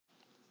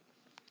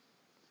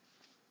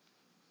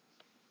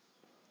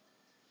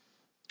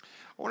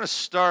I want to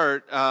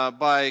start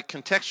by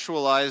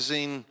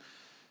contextualizing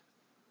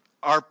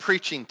our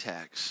preaching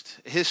text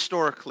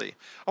historically.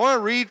 I want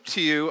to read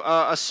to you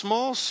a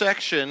small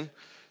section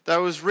that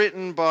was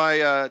written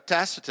by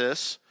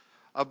Tacitus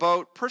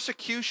about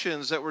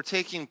persecutions that were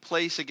taking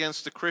place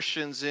against the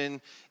Christians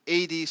in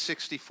AD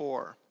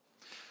 64.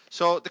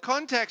 So the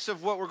context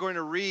of what we're going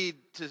to read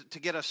to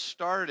get us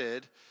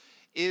started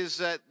is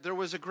that there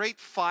was a great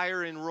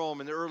fire in Rome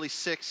in the early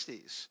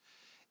 60s.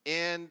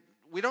 And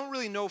we don't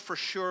really know for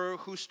sure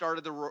who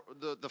started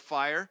the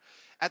fire.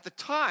 At the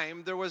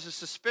time, there was a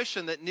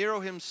suspicion that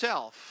Nero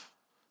himself,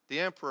 the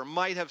emperor,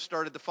 might have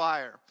started the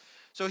fire.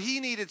 So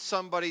he needed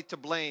somebody to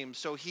blame,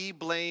 so he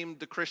blamed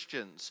the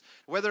Christians.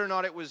 Whether or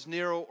not it was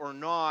Nero or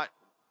not,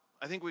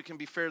 I think we can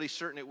be fairly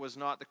certain it was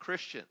not the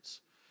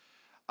Christians.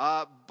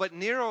 But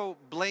Nero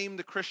blamed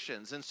the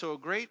Christians, and so a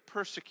great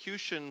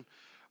persecution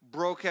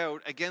broke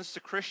out against the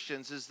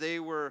Christians as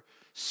they were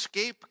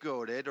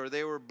scapegoated, or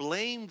they were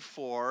blamed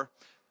for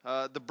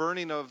the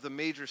burning of the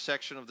major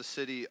section of the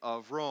city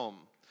of Rome.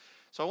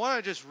 So I want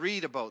to just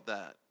read about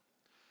that.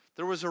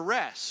 There was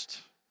arrest.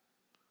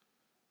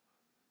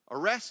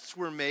 Arrests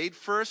were made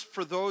first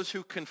for those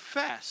who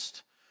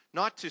confessed,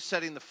 not to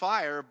setting the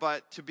fire,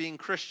 but to being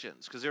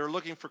Christians, because they were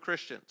looking for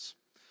Christians.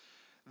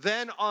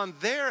 Then on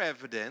their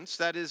evidence,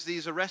 that is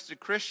these arrested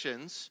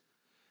Christians,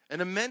 an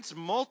immense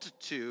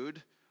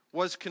multitude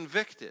was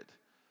convicted.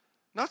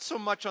 Not so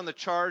much on the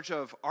charge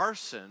of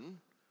arson,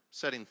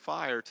 setting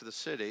fire to the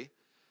city,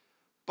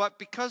 but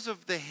because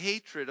of the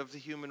hatred of the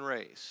human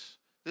race.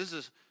 This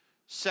is a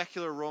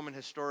secular Roman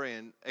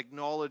historian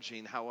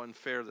acknowledging how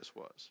unfair this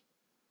was.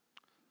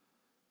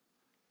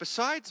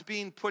 Besides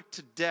being put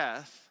to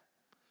death,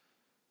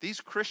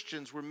 these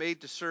Christians were made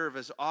to serve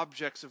as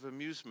objects of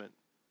amusement.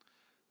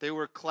 They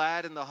were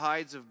clad in the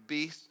hides of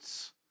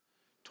beasts,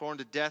 torn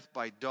to death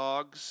by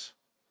dogs.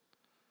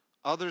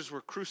 Others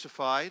were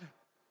crucified.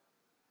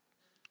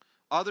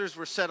 Others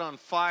were set on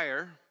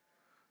fire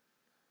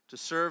to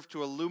serve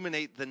to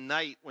illuminate the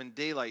night when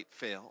daylight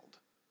failed.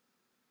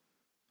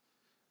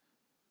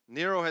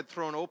 Nero had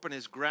thrown open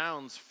his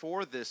grounds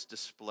for this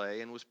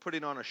display and was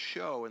putting on a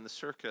show in the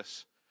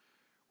circus,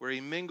 where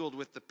he mingled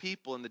with the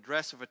people in the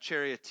dress of a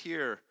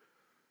charioteer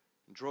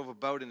and drove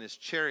about in his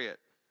chariot.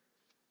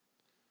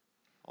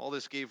 All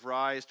this gave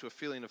rise to a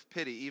feeling of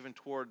pity, even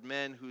toward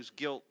men whose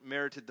guilt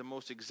merited the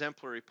most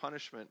exemplary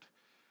punishment,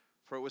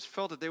 for it was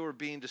felt that they were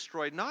being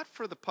destroyed not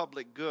for the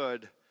public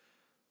good,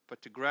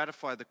 but to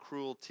gratify the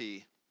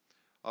cruelty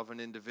of an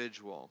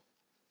individual.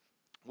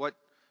 What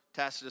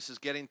Tacitus is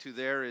getting to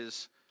there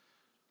is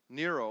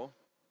Nero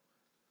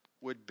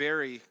would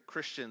bury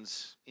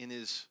Christians in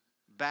his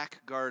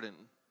back garden,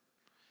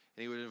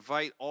 and he would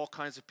invite all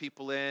kinds of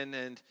people in,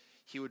 and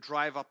he would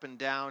drive up and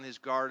down his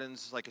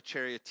gardens like a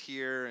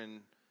charioteer and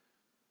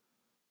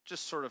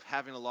just sort of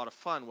having a lot of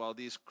fun, while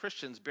these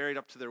Christians, buried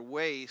up to their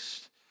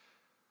waist,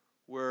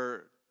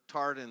 were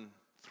tarred and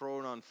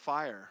thrown on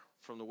fire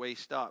from the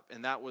waist up,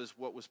 and that was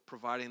what was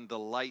providing the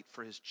light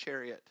for his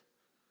chariot.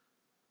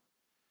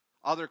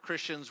 Other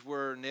Christians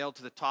were nailed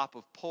to the top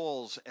of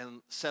poles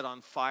and set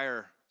on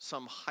fire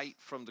some height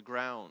from the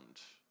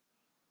ground.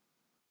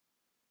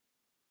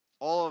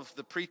 All of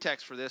the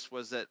pretext for this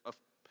was that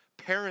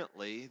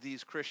apparently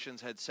these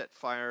Christians had set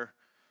fire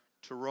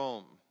to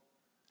Rome.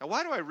 Now,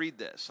 why do I read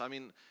this? I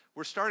mean,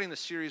 we're starting a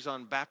series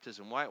on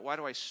baptism. Why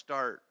do I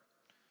start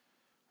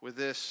with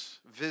this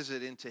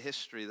visit into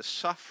history, the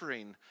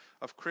suffering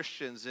of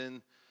Christians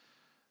in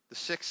the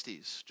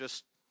 60s,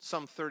 just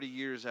some 30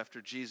 years after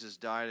Jesus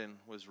died and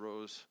was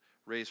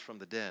raised from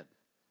the dead?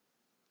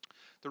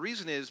 The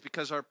reason is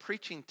because our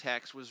preaching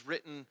text was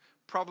written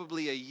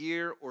probably a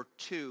year or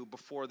two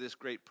before this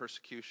great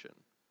persecution.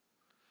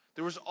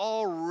 There was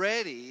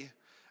already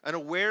an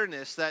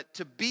awareness that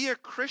to be a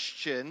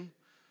Christian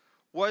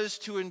was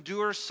to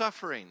endure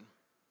suffering.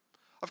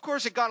 Of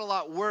course, it got a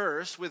lot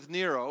worse with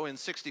Nero in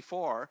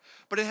 64,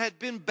 but it had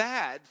been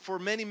bad for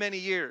many, many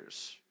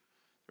years.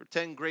 There were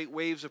 10 great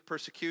waves of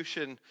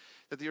persecution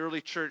that the early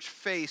church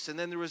faced, and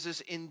then there was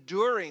this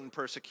enduring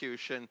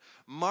persecution,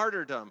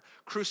 martyrdom,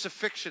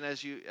 crucifixion,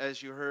 as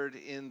you heard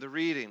in the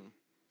reading.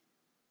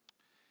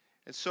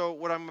 And so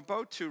what I'm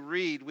about to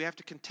read, we have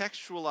to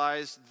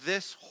contextualize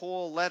this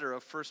whole letter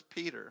of 1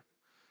 Peter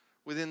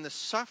within the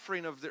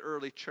suffering of the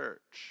early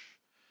church.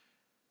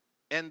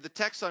 And the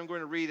text I'm going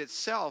to read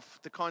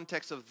itself, the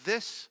context of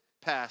this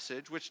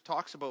passage, which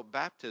talks about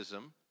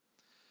baptism,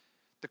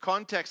 the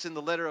context in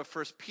the letter of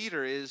 1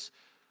 Peter is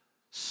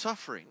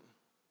suffering.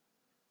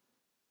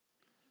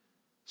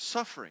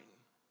 Suffering.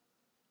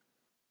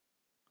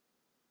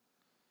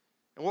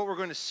 And what we're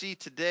going to see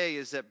today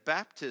is that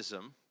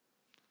baptism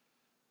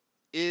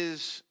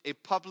is a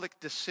public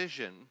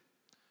decision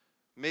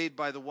made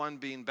by the one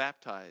being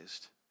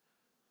baptized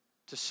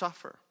to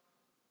suffer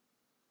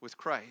with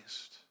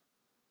Christ.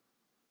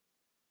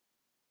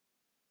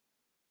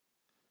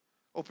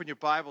 Open your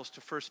Bibles to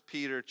 1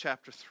 Peter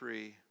chapter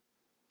 3.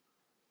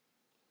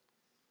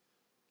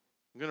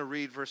 I'm going to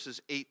read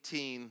verses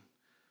 18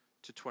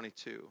 to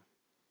 22.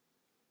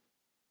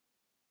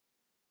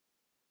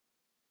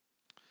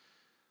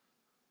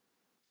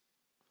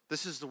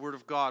 This is the word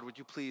of God. Would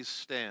you please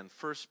stand?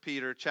 1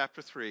 Peter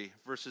chapter 3,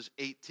 verses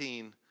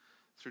 18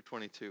 through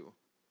 22.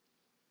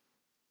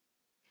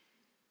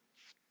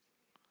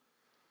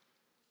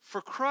 For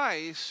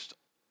Christ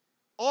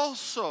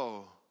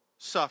also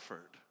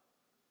suffered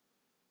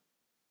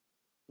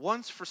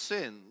once for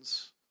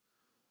sins,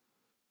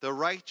 the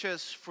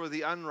righteous for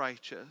the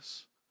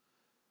unrighteous,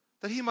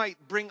 that he might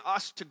bring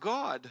us to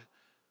God,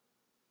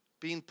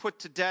 being put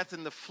to death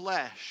in the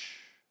flesh,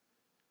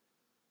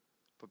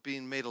 but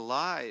being made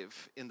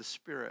alive in the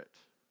Spirit,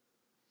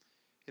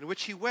 in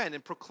which he went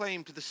and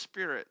proclaimed to the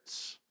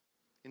spirits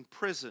in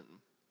prison,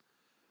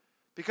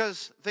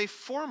 because they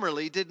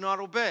formerly did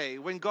not obey,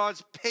 when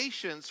God's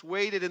patience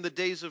waited in the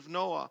days of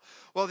Noah,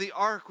 while the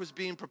ark was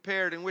being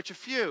prepared, in which a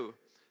few,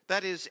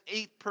 that is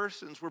 8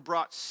 persons, were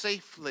brought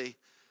safely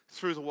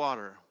through the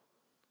water.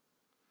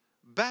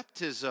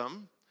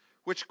 Baptism,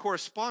 which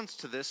corresponds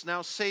to this,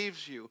 now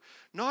saves you,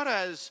 not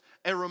as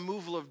a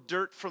removal of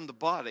dirt from the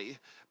body,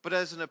 but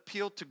as an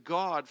appeal to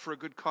God for a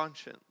good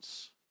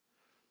conscience,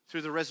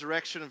 through the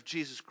resurrection of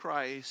Jesus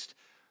Christ,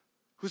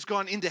 who's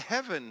gone into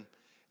heaven and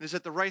is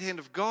at the right hand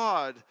of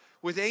God,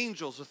 with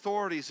angels,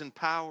 authorities, and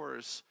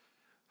powers,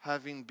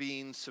 having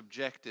been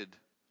subjected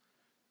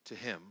to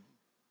him.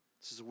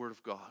 This is the word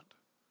of God.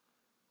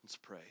 Let's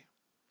pray.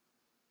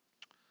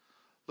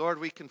 Lord,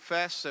 we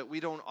confess that we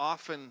don't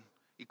often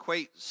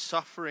equate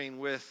suffering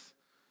with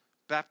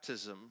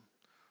baptism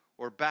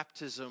or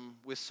baptism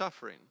with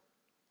suffering.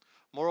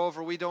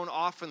 Moreover, we don't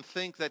often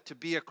think that to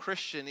be a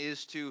Christian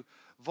is to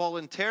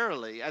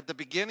voluntarily, at the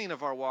beginning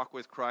of our walk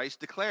with Christ,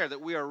 declare that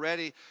we are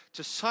ready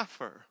to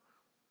suffer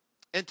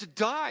and to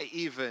die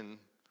even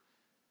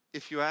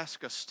if you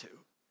ask us to,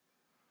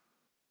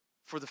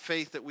 for the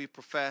faith that we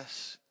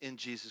profess in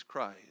Jesus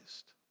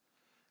Christ.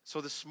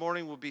 So this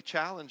morning will be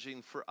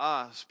challenging for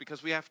us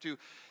because we have to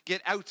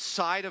get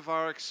outside of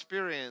our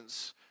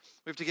experience.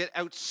 We have to get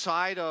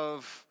outside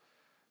of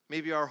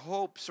maybe our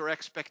hopes or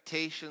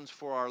expectations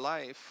for our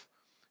life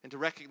and to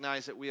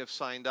recognize that we have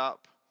signed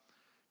up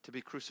to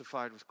be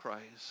crucified with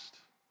Christ.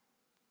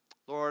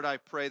 Lord, I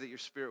pray that your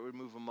Spirit would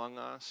move among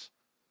us.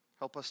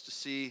 Help us to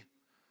see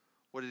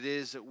what it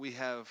is that we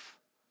have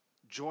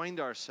joined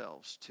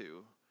ourselves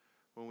to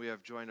when we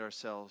have joined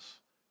ourselves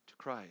to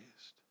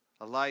Christ.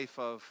 A life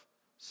of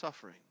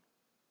suffering.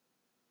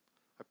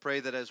 I pray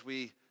that as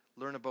we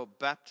learn about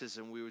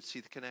baptism, we would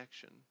see the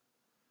connection.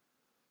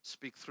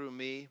 Speak through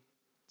me, in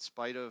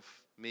spite of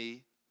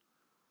me.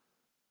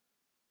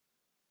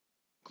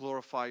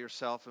 Glorify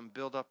yourself and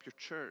build up your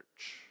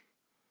church.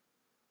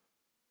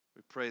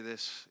 We pray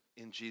this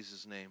in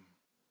Jesus' name.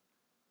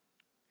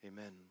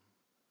 Amen.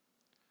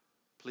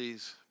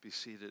 Please be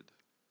seated.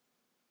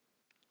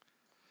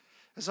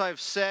 As I've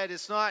said,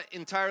 it's not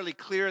entirely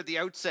clear at the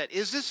outset.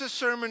 Is this a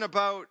sermon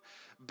about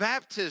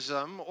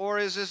baptism or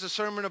is this a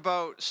sermon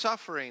about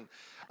suffering?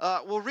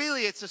 Well,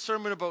 really, it's a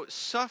sermon about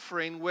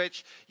suffering,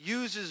 which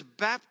uses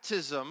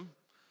baptism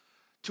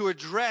to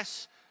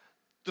address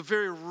the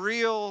very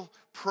real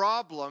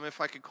problem, if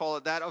I could call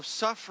it that, of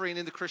suffering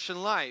in the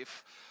Christian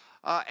life.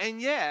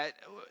 And yet,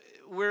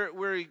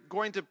 we're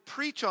going to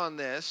preach on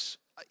this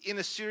in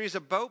a series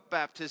about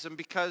baptism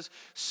because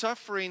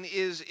suffering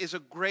is a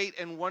great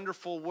and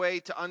wonderful way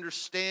to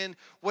understand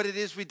what it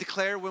is we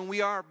declare when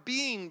we are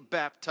being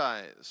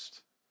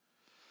baptized.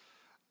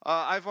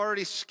 I've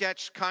already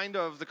sketched kind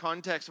of the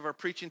context of our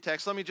preaching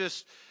text. Let me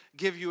just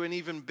give you an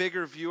even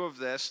bigger view of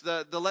this.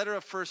 The letter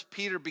of 1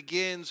 Peter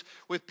begins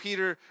with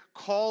Peter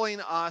calling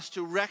us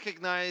to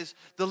recognize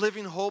the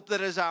living hope that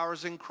is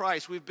ours in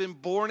Christ. We've been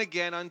born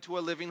again unto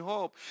a living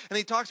hope. And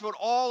he talks about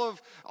all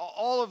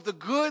of the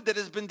good that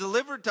has been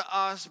delivered to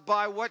us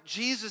by what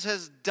Jesus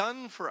has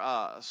done for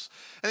us.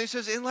 And he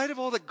says, in light of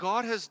all that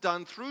God has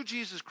done through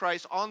Jesus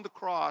Christ on the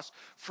cross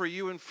for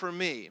you and for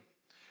me,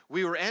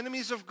 we were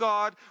enemies of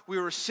God. We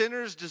were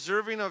sinners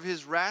deserving of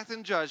his wrath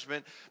and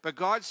judgment. But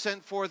God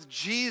sent forth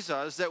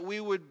Jesus that we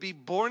would be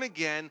born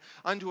again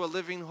unto a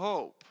living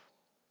hope.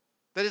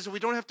 That is, we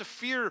don't have to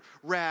fear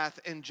wrath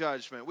and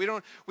judgment. We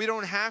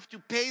don't have to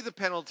pay the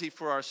penalty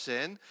for our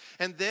sin.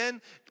 And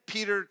then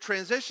Peter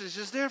transitions,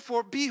 says,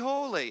 therefore, be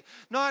holy,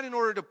 not in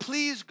order to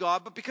please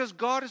God, but because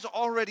God is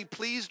already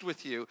pleased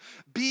with you.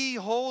 Be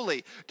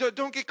holy.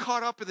 Don't get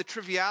caught up in the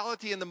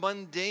triviality and the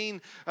mundane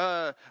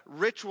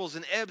rituals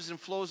and ebbs and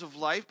flows of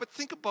life, but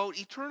think about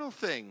eternal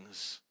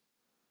things.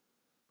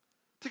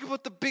 Think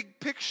about the big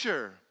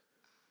picture.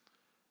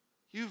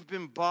 You've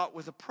been bought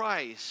with a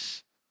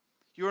price.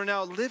 You are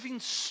now living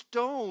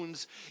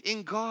stones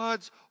in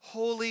God's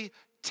holy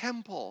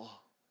temple.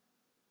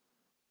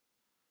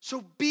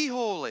 So be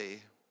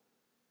holy.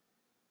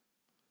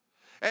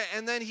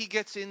 And then he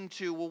gets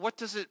into, well, what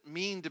does it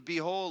mean to be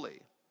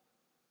holy?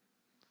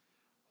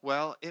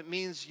 Well, it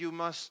means you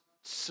must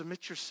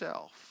submit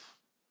yourself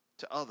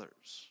to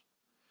others.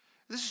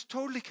 This is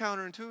totally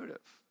counterintuitive.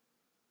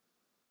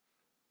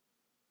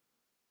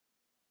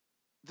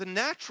 the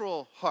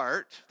natural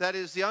heart, that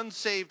is the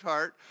unsaved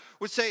heart,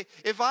 would say,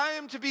 if I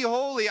am to be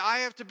holy, I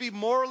have to be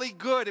morally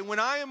good. And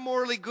when I am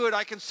morally good,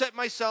 I can set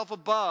myself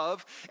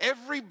above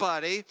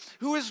everybody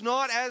who is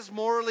not as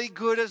morally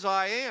good as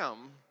I am.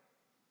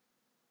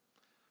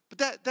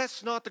 But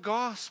that's not the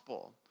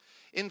gospel.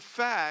 In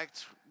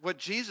fact, what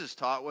Jesus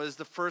taught was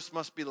the first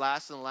must be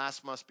last and the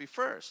last must be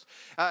first.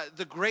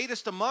 The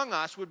greatest among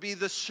us would be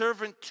the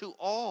servant to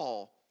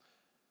all.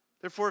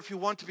 Therefore, if you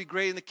want to be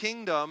great in the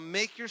kingdom,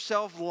 make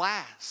yourself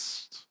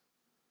last.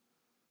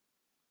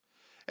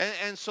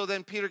 And so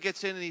then Peter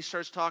gets in and he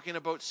starts talking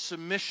about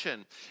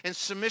submission. And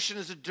submission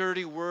is a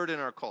dirty word in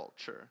our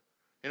culture,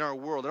 in our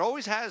world. It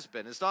always has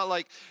been. It's not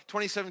like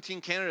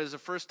 2017 Canada is the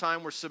first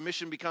time where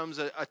submission becomes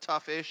a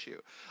tough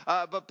issue.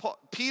 But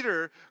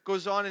Peter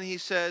goes on and he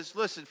says,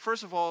 listen,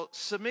 first of all,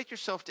 submit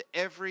yourself to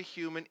every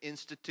human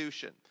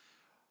institution.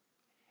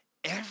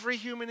 Every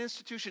human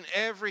institution,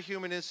 every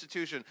human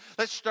institution.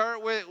 Let's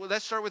start with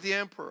the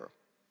emperor.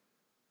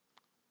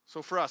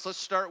 So for us, let's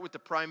start with the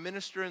prime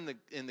minister in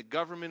the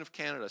government of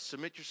Canada.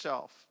 Submit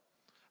yourself.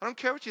 I don't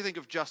care what you think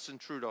of Justin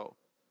Trudeau.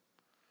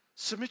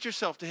 Submit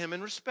yourself to him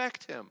and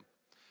respect him.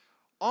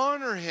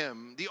 Honor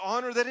him, the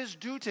honor that is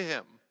due to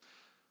him.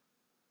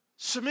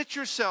 Submit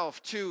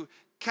yourself to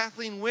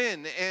Kathleen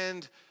Wynne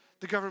and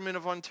the government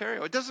of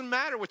Ontario. It doesn't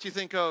matter what you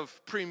think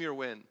of Premier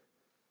Wynne.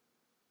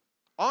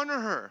 Honor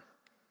her.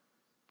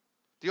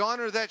 The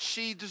honor that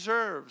she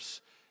deserves,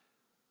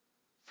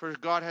 for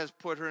God has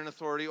put her in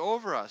authority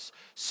over us.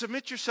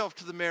 Submit yourself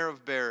to the mayor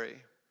of Barrie.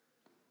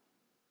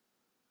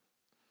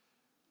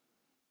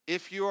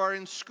 If you are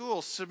in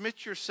school,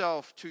 submit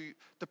yourself to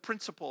the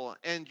principal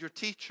and your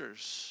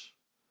teachers.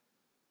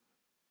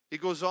 He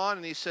goes on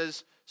and he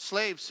says,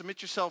 slaves,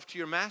 submit yourself to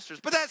your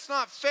masters. But that's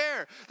not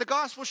fair. The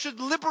gospel should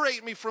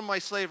liberate me from my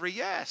slavery.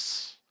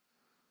 Yes.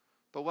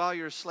 But while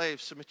you're a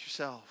slave, submit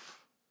yourself.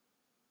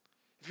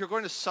 If you're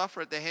going to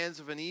suffer at the hands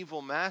of an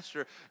evil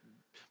master,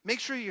 make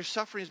sure your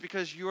suffering is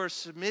because you are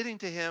submitting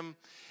to him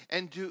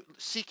and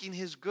seeking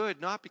his good,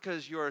 not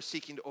because you are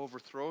seeking to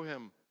overthrow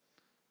him.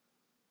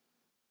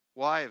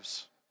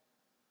 Wives,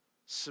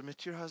 submit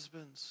to your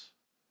husbands.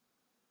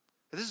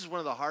 This is one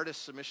of the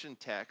hardest submission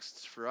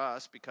texts for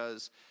us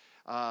because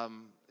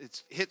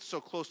it hits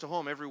so close to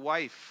home. Every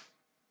wife.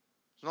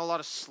 There's not a lot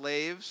of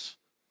slaves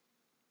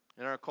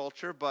in our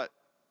culture, but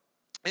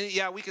and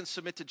yeah, we can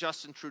submit to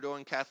Justin Trudeau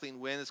and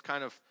Kathleen Wynne. It's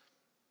kind of,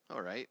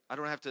 all right. I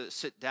don't have to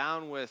sit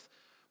down with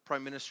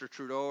Prime Minister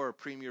Trudeau or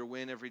Premier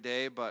Wynne every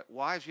day, but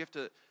wives, you have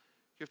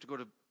to go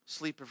to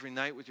sleep every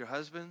night with your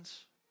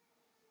husbands.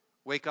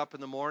 Wake up in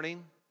the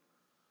morning.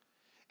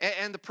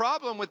 And the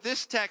problem with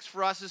this text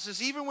for us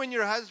is even when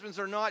your husbands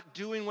are not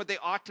doing what they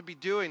ought to be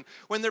doing,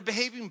 when they're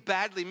behaving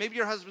badly, maybe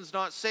your husband's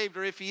not saved,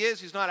 or if he is,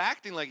 he's not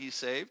acting like he's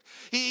saved.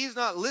 He's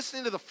not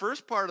listening to the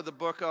first part of the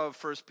book of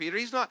 1 Peter.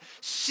 He's not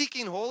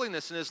seeking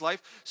holiness in his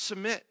life.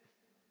 Submit.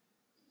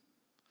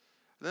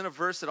 And then a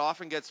verse that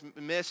often gets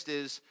missed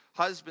is,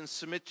 husbands,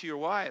 submit to your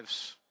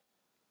wives.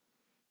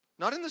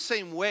 Not in the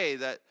same way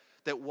that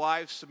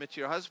wives submit to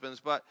your husbands,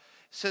 but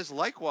it says,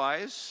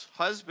 likewise,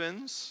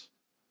 husbands,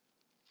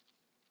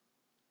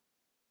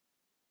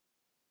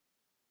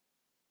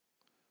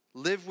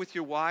 live with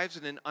your wives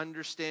in an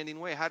understanding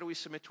way. How do we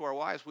submit to our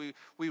wives?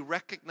 We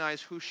recognize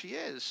who she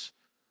is.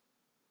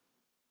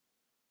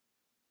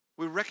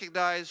 We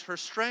recognize her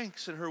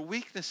strengths and her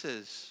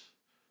weaknesses.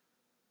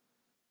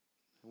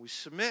 We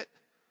submit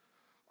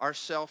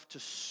ourselves to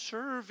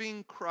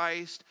serving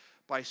Christ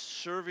by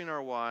serving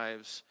our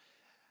wives.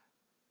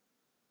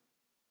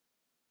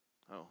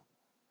 Oh,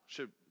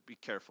 should be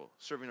careful.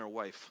 Serving our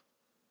wife.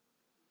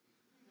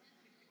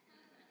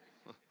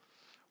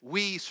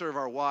 We serve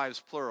our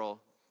wives,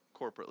 plural,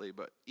 corporately,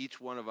 but each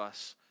one of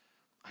us,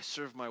 I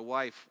serve my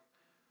wife,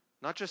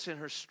 not just in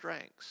her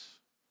strengths,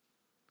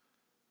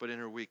 but in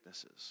her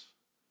weaknesses.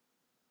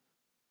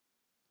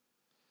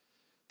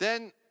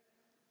 Then,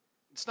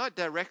 it's not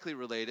directly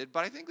related,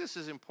 but I think this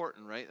is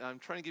important, right? I'm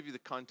trying to give you the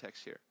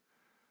context here.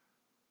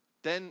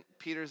 Then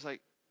Peter's like,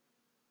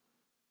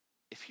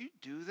 if you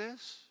do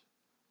this,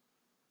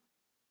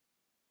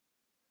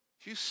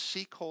 if you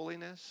seek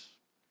holiness,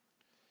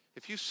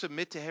 if you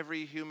submit to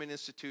every human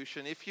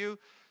institution, if you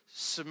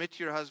submit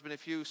to your husband,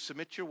 if you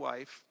submit to your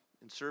wife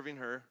in serving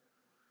her,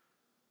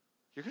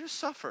 you're going to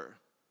suffer.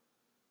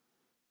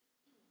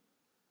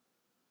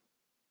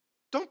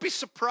 Don't be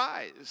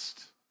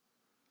surprised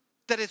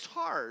that it's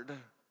hard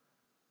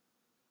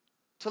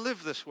to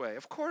live this way.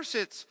 Of course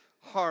it's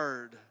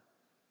hard.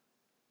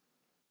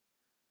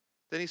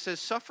 Then he says,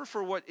 suffer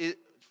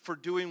for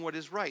doing what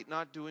is right,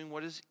 not doing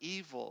what is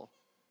evil.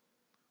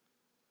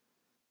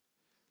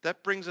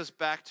 That brings us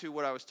back to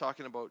what I was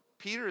talking about.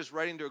 Peter is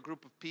writing to a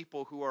group of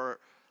people who are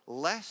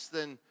less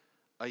than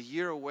a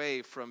year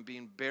away from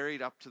being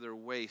buried up to their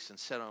waist and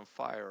set on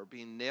fire, or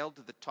being nailed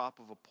to the top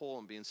of a pole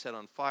and being set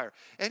on fire.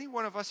 Any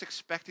one of us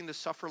expecting to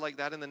suffer like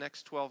that in the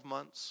next 12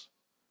 months?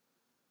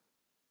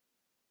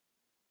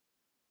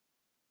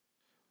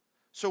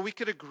 So we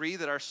could agree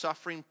that our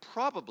suffering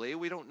probably,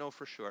 we don't know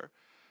for sure,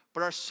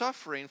 but our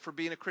suffering for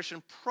being a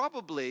Christian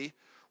probably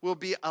will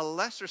be a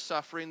lesser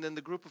suffering than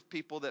the group of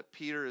people that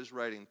Peter is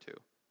writing to.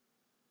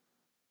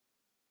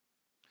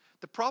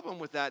 The problem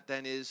with that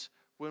then is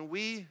when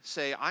we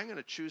say, I'm going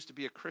to choose to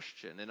be a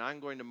Christian and I'm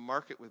going to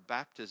mark it with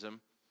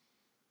baptism,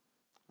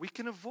 we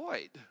can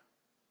avoid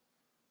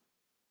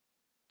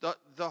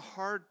the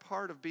hard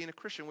part of being a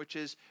Christian, which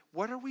is,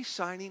 what are we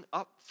signing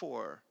up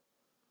for?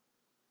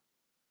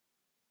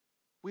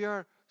 We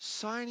are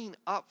signing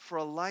up for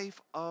a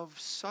life of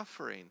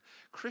suffering.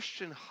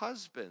 Christian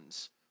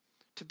husbands,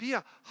 to be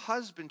a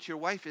husband to your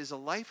wife is a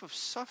life of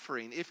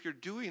suffering if you're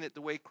doing it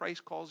the way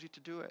Christ calls you to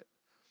do it.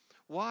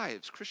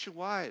 Wives, Christian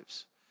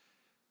wives,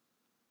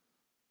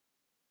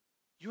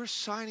 you're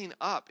signing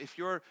up, if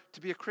you're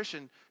to be a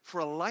Christian, for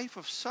a life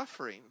of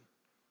suffering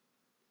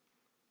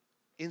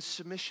in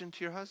submission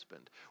to your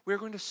husband. We're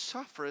going to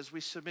suffer as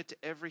we submit to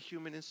every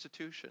human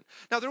institution.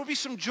 Now, there will be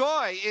some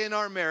joy in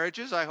our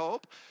marriages, I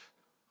hope,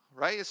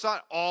 right? It's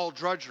not all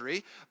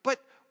drudgery,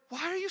 but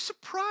why are you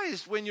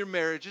surprised when your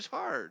marriage is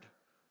hard?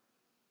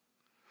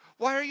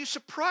 Why are you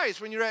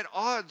surprised when you're at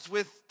odds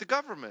with the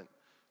government?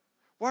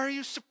 Why are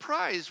you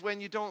surprised when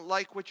you don't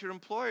like what your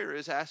employer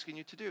is asking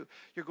you to do?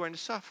 You're going to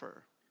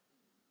suffer.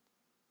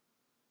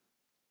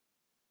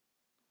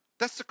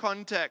 That's the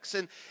context.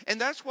 And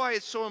that's why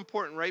it's so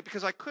important, right?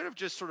 Because I could have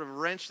just sort of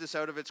wrenched this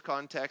out of its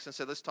context and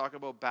said, let's talk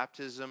about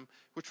baptism,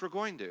 which we're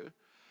going to.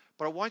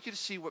 But I want you to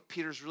see what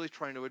Peter's really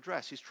trying to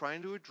address. He's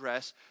trying to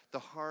address the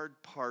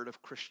hard part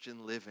of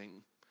Christian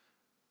living.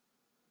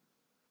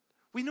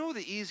 We know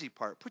the easy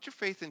part. Put your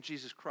faith in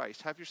Jesus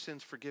Christ. Have your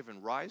sins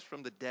forgiven. Rise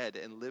from the dead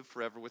and live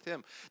forever with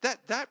him.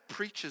 That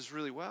preaches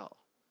really well.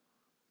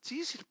 It's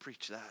easy to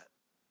preach that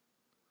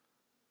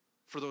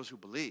for those who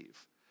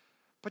believe.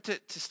 But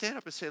to stand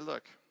up and say,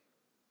 look,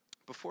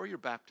 before you're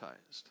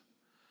baptized,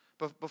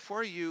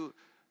 before you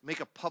make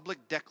a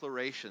public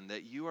declaration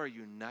that you are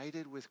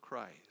united with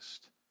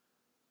Christ,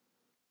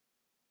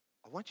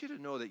 I want you to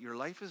know that your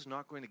life is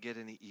not going to get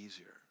any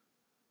easier.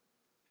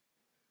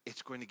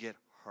 It's going to get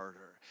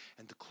harder.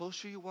 And the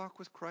closer you walk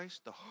with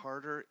Christ, the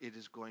harder it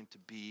is going to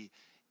be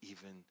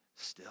even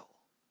still.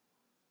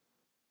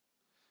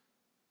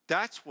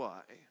 That's why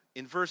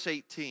in verse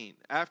 18,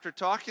 after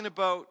talking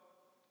about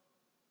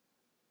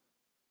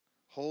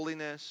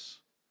holiness,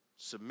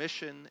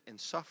 submission, and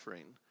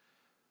suffering,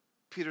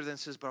 Peter then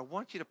says, but I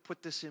want you to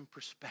put this in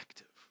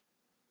perspective.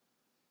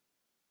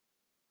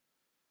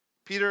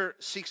 Peter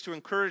seeks to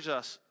encourage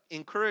us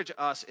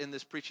in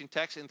this preaching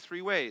text in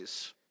three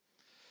ways.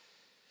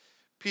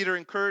 Peter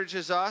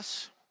encourages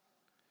us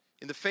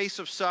in the face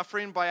of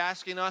suffering by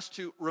asking us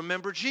to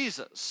remember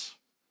Jesus,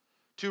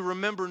 to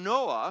remember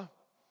Noah,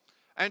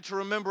 and to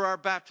remember our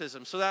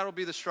baptism. So that'll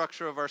be the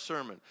structure of our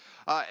sermon.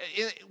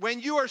 When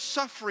you are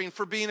suffering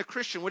for being a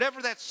Christian,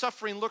 whatever that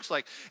suffering looks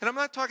like, and I'm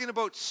not talking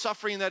about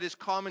suffering that is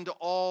common to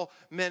all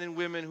men and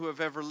women who have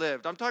ever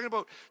lived. I'm talking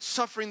about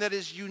suffering that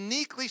is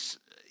uniquely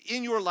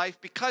in your life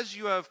because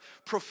you have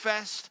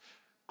professed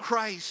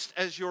Christ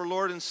as your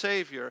Lord and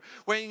Savior.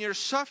 When you're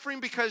suffering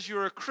because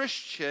you're a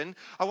Christian,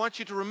 I want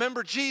you to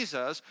remember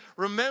Jesus,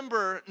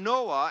 remember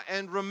Noah,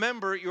 and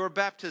remember your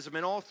baptism.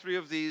 And all three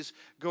of these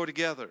go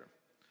together.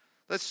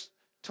 Let's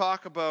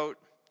talk about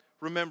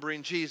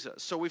remembering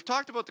Jesus. So we've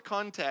talked about the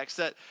context,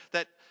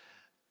 that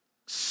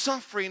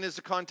suffering is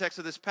the context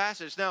of this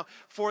passage. Now,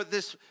 for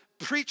this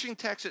preaching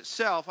text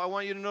itself, I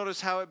want you to notice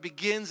how it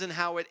begins and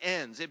how it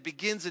ends. It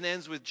begins and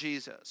ends with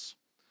Jesus.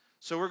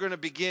 So we're going to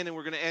begin and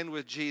we're going to end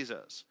with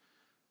Jesus.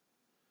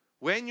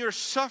 When you're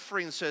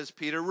suffering, says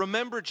Peter,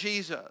 remember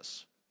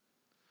Jesus.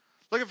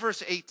 Look at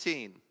verse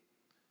 18.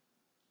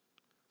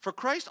 For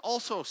Christ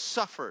also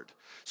suffered.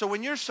 So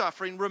when you're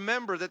suffering,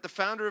 remember that the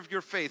founder of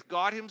your faith,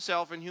 God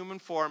himself in human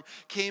form,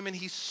 came and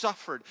he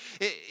suffered.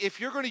 If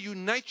you're going to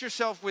unite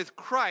yourself with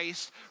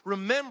Christ,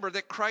 remember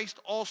that Christ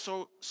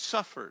also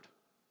suffered.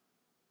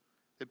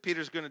 That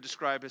Peter's going to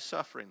describe his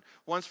suffering.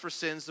 Once for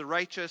sins, the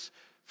righteous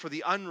for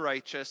the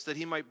unrighteous, that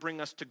he might bring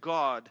us to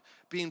God,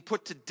 being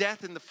put to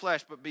death in the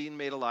flesh, but being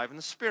made alive in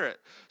the spirit.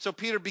 So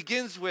Peter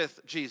begins with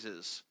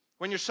Jesus.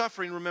 When you're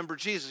suffering, remember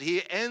Jesus.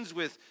 He ends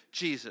with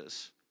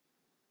Jesus.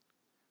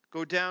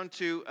 Go down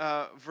to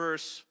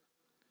verse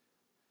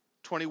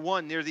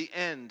 21, near the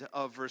end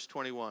of verse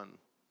 21.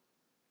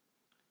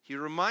 He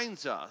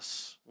reminds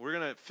us, we're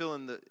going to fill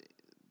in the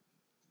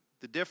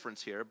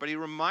difference here, but he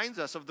reminds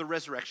us of the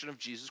resurrection of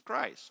Jesus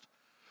Christ.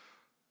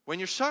 When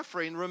you're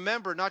suffering,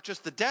 remember not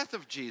just the death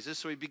of Jesus,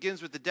 so he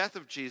begins with the death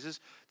of Jesus,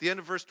 the end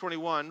of verse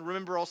 21,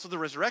 remember also the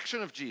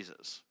resurrection of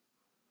Jesus,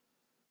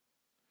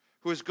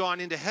 who has gone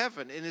into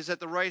heaven and is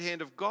at the right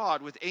hand of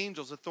God with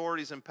angels,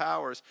 authorities, and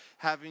powers,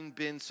 having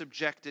been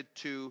subjected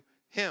to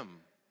him.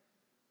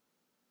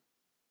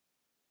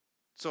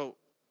 So,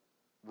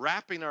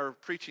 wrapping our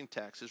preaching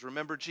text is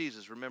remember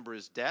Jesus, remember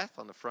his death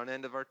on the front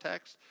end of our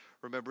text,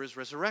 remember his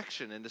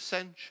resurrection and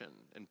ascension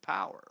and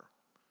power,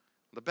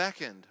 on the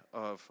back end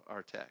of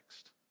our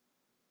text.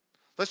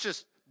 Let's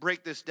just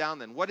break this down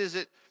then. What is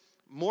it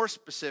more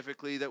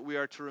specifically, that we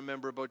are to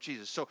remember about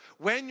Jesus. So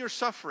when you're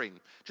suffering,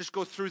 just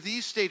go through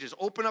these stages.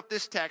 Open up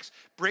this text,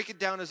 break it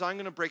down as I'm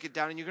going to break it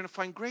down, and you're going to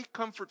find great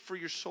comfort for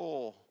your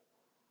soul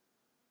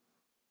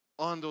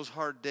on those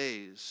hard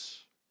days.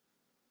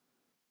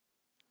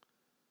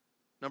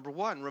 Number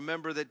one,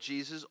 remember that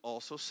Jesus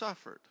also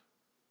suffered.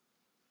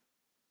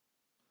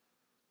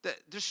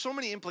 There's so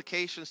many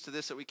implications to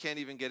this that we can't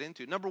even get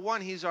into. Number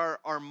one, he's our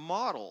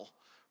model,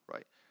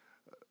 right?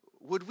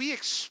 Would we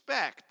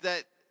expect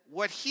that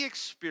what he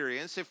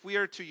experienced, if we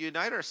are to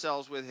unite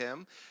ourselves with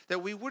him,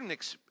 that we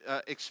wouldn't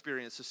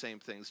experience the same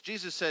things?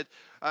 Jesus said,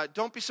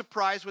 don't be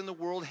surprised when the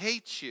world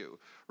hates you.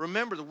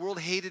 Remember, the world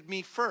hated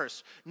me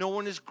first. No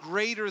one is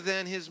greater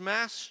than his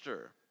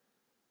master.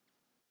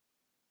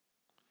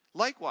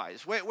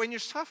 Likewise, when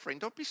you're suffering,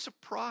 don't be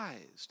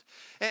surprised.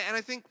 And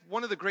I think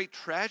one of the great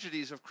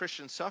tragedies of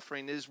Christian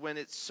suffering is when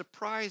it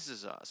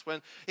surprises us,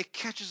 when it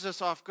catches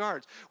us off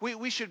guard.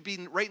 We should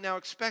be right now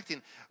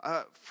expecting,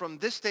 from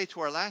this day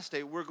to our last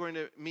day, we're going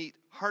to meet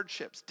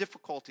hardships,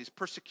 difficulties,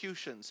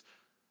 persecutions,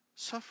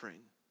 suffering.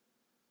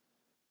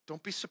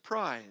 Don't be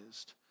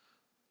surprised.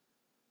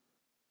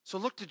 So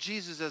look to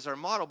Jesus as our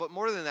model, but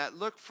more than that,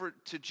 look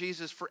to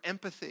Jesus for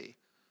empathy.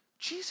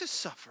 Jesus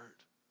suffered.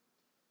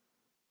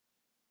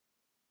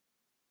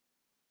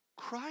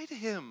 Cry to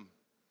him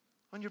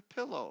on your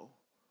pillow.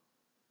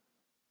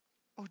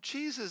 Oh,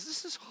 Jesus,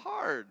 this is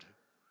hard.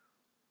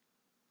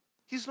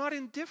 He's not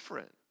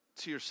indifferent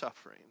to your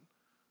suffering.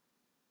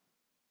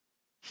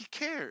 He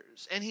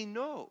cares and he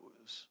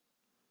knows.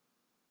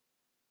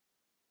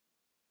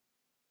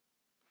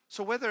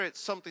 So whether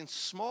it's something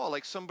small,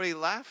 like somebody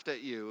laughed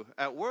at you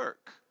at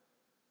work,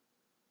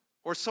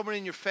 or someone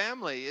in your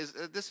family,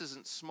 this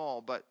isn't small,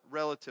 but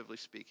relatively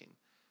speaking,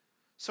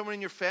 someone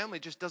in your family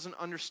just doesn't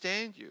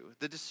understand you,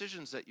 the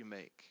decisions that you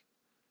make.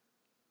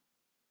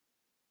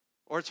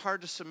 Or it's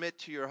hard to submit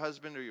to your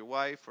husband or your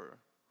wife or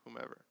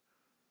whomever.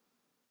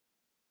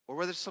 Or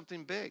whether it's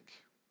something big.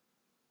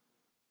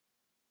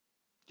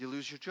 You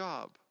lose your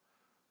job.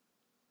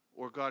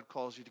 Or God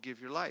calls you to give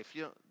your life.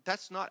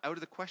 That's not out of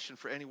the question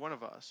for any one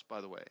of us,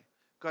 by the way.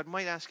 God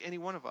might ask any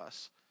one of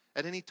us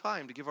at any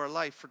time to give our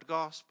life for the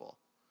gospel.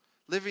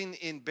 Living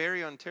in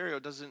Barrie, Ontario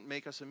doesn't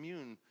make us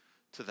immune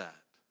to that.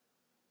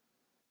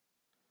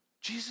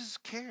 Jesus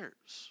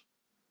cares,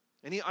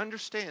 and he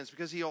understands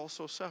because he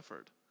also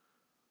suffered.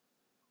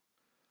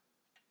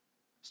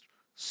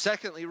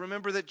 Secondly,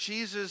 remember that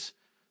Jesus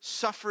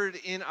suffered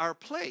in our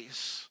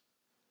place.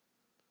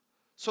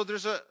 So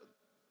there's a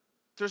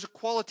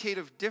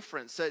qualitative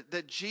difference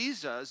that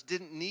Jesus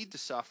didn't need to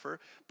suffer,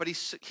 but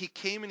he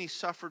came and he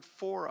suffered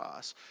for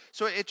us.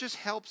 So it just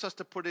helps us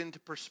to put it into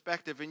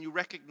perspective, and you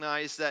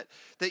recognize that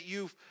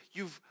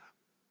you've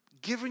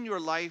given your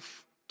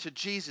life to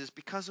Jesus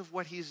because of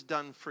what he's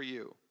done for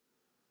you.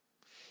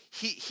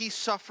 He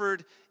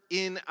suffered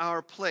in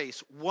our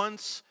place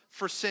once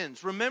for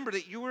sins. Remember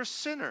that you were a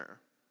sinner.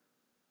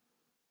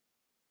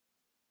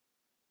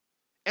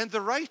 And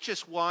the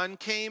righteous one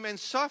came and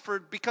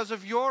suffered because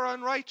of your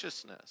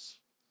unrighteousness.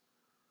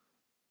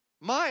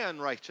 My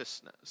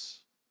unrighteousness.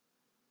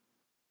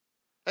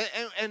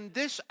 And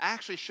this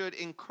actually should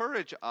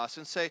encourage us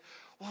and say,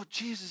 well,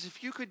 Jesus,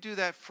 if you could do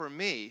that for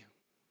me,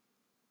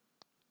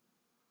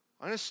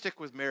 I'm going to stick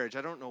with marriage.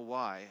 I don't know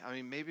why. I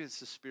mean, maybe it's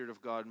the Spirit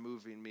of God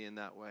moving me in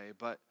that way.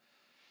 But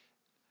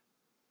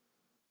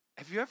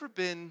have you ever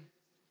been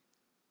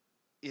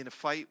in a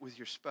fight with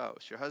your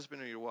spouse, your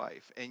husband or your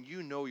wife, and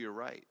you know you're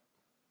right?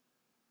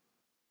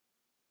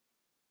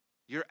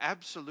 You're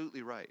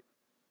absolutely right.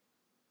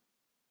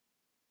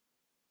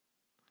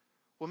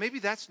 Well, maybe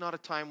that's not a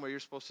time where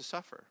you're supposed to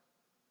suffer.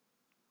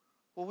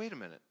 Well, wait a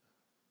minute.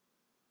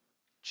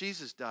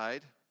 Jesus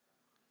died.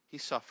 He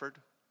suffered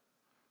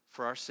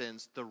for our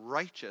sins, the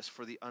righteous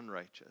for the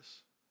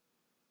unrighteous.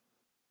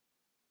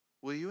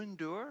 Will you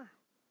endure?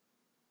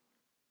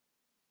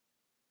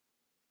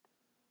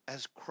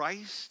 As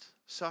Christ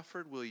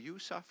suffered, will you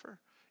suffer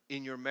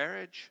in your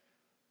marriage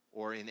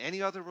or in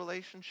any other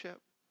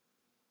relationship?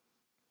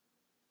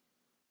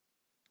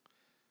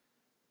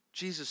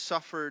 Jesus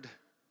suffered,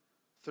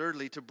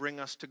 thirdly, to bring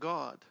us to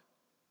God.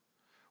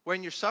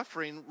 When you're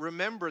suffering,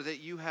 remember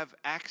that you have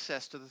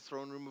access to the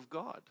throne room of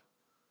God.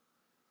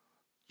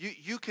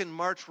 You can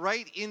march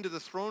right into the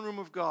throne room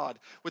of God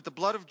with the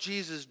blood of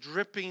Jesus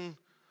dripping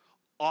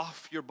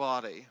off your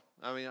body.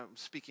 I mean, I'm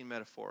speaking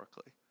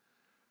metaphorically.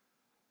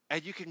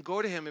 And you can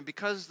go to him, and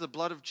because the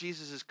blood of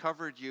Jesus has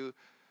covered you,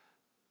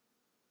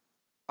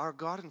 our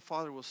God and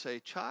Father will say,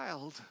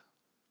 child,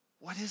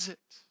 what is it?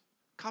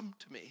 Come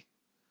to me.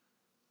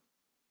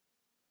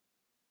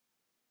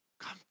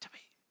 Come to me.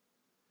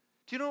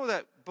 Do you know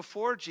that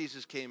before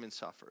Jesus came and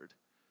suffered,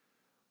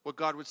 what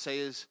God would say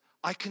is,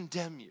 I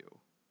condemn you.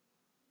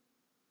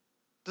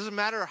 Doesn't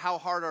matter how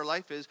hard our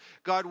life is,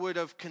 God would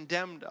have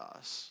condemned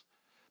us.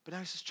 But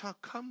now he says, child,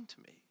 come to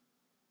me.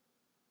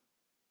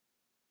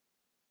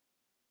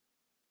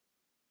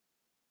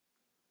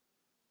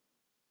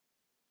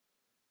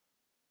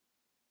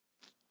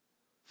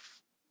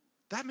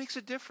 That makes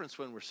a difference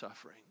when we're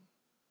suffering.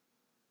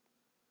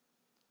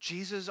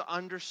 Jesus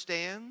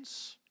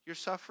understands your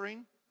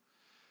suffering.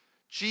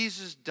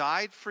 Jesus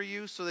died for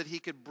you so that he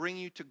could bring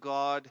you to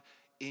God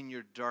in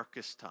your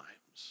darkest times.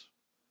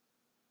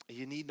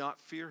 You need not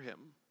fear him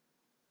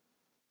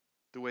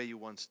the way you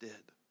once did.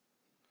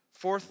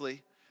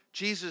 Fourthly,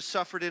 Jesus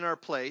suffered in our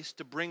place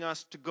to bring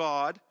us to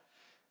God.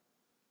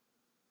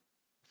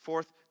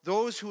 Fourth,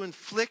 those who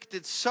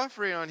inflicted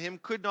suffering on him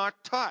could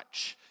not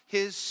touch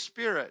his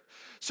spirit.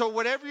 So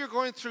whatever you're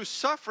going through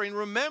suffering,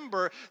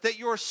 remember that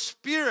your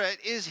spirit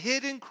is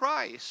hid in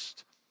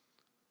Christ.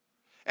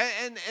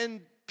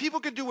 And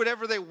people can do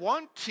whatever they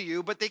want to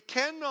you, but they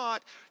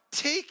cannot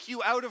take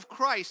you out of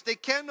Christ. They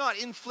cannot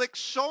inflict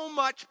so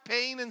much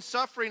pain and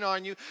suffering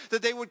on you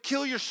that they would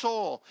kill your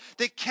soul.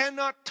 They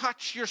cannot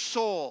touch your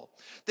soul.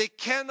 They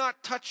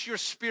cannot touch your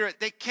spirit.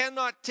 They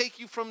cannot take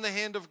you from the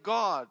hand of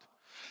God.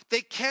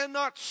 They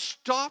cannot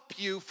stop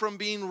you from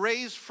being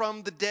raised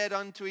from the dead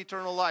unto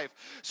eternal life.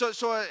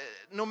 So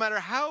no matter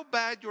how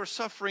bad your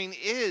suffering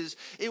is,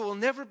 it will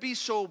never be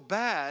so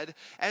bad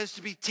as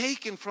to be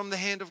taken from the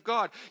hand of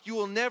God. You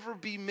will never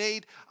be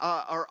made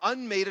or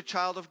unmade a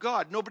child of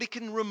God. Nobody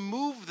can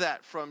remove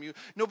that from you.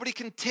 Nobody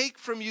can take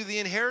from you the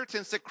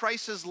inheritance that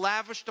Christ has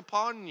lavished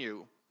upon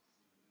you.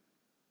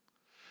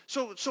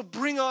 So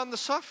bring on the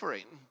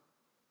suffering.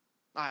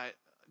 I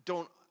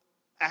don't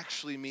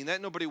actually mean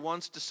that. Nobody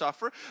wants to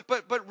suffer.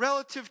 But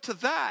relative to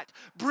that,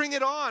 bring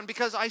it on,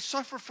 because I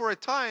suffer for a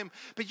time,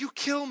 but you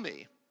kill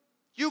me.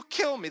 You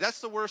kill me.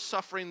 That's the worst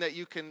suffering that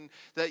you can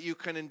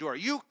endure.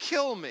 You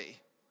kill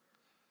me.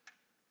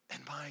 And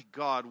my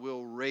God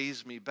will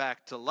raise me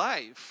back to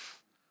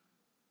life.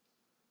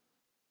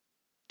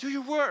 Do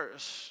your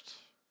worst.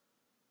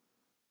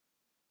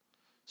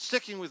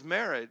 Sticking with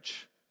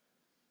marriage,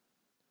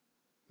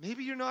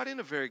 maybe you're not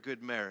in a very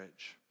good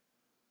marriage.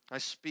 I'm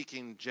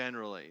speaking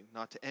generally,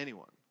 not to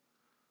anyone.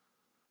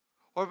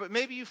 But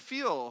maybe you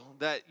feel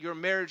that your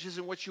marriage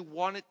isn't what you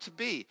want it to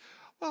be.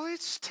 Well,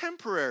 it's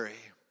temporary.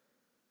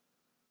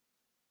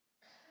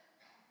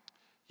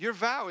 Your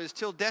vow is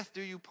till death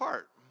do you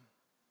part.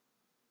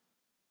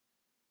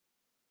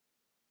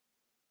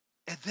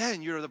 And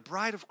then you're the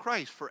bride of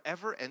Christ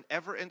forever and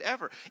ever and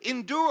ever.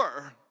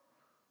 Endure.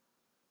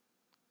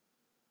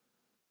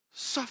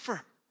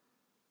 Suffer.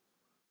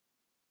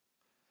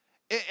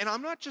 And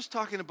I'm not just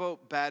talking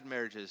about bad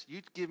marriages.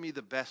 You give me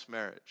the best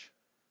marriage.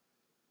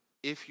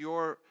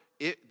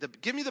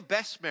 Give me the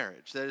best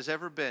marriage that has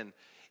ever been.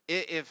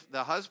 If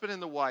the husband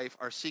and the wife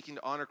are seeking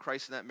to honor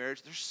Christ in that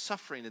marriage, there's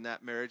suffering in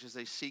that marriage as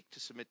they seek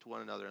to submit to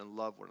one another and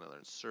love one another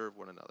and serve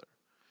one another.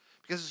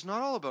 Because it's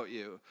not all about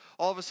you.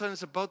 All of a sudden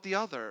it's about the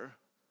other.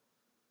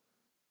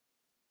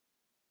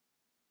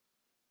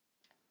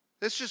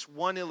 That's just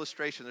one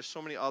illustration. There's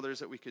so many others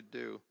that we could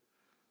do.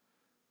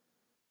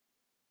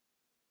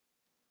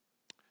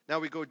 Now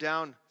we go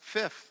down,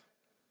 fifth.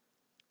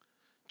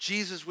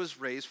 Jesus was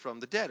raised from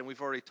the dead, and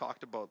we've already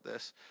talked about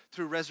this,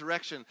 through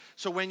resurrection.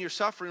 So when you're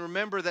suffering,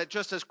 remember that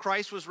just as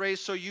Christ was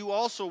raised, so you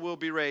also will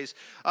be raised.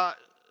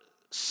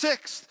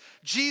 Sixth,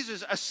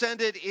 Jesus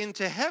ascended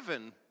into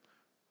heaven,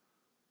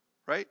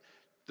 right?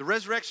 The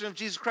resurrection of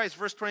Jesus Christ,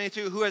 verse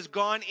 22, who has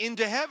gone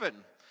into heaven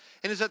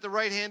and is at the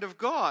right hand of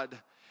God.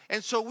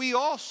 And so we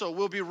also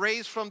will be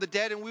raised from the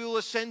dead, and we will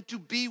ascend to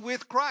be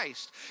with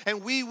Christ.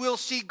 And we will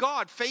see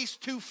God face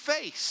to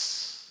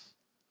face.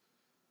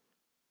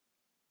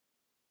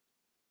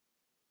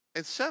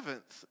 And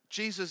seventh,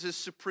 Jesus is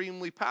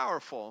supremely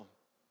powerful.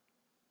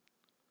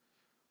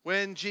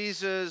 When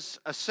Jesus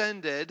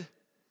ascended,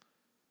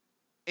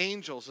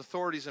 angels,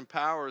 authorities, and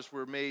powers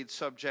were made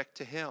subject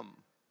to him.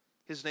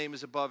 His name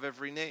is above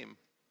every name.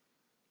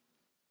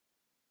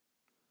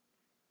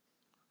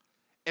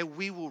 And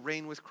we will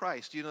reign with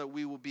Christ. You know that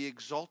we will be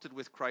exalted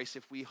with Christ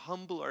if we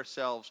humble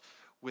ourselves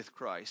with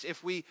Christ.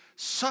 If we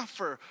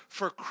suffer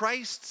for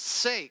Christ's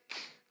sake,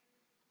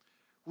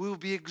 we will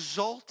be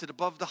exalted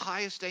above the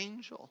highest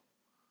angel.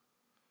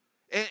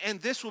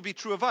 And this will be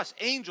true of us.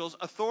 Angels,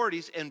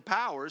 authorities, and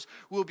powers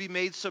will be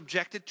made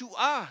subjected to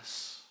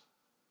us.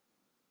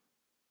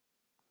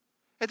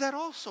 And that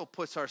also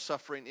puts our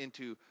suffering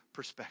into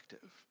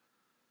perspective.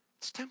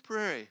 It's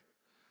temporary.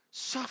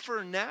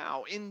 Suffer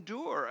now,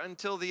 endure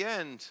until the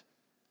end.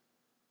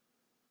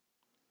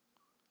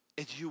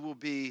 And you will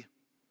be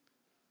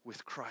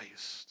with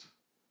Christ.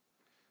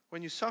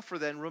 When you suffer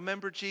then,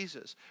 remember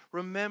Jesus.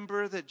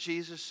 Remember that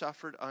Jesus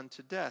suffered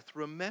unto death.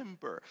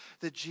 Remember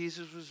that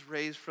Jesus was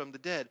raised from the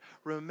dead.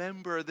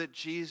 Remember that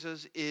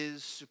Jesus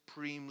is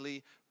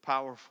supremely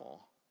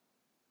powerful.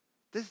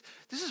 This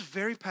is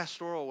very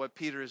pastoral what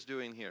Peter is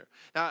doing here.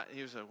 Now,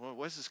 he was like, well,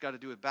 what's this got to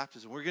do with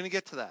baptism? We're going to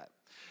get to that.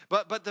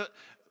 But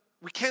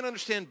we can't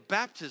understand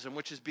baptism,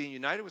 which is being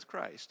united with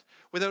Christ,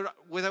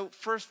 without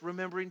first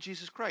remembering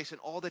Jesus Christ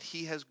and all that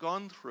he has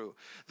gone through.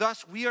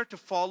 Thus, we are to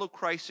follow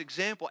Christ's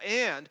example,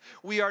 and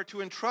we are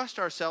to entrust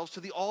ourselves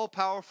to the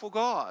all-powerful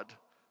God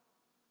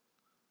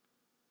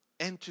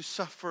and to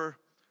suffer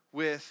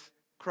with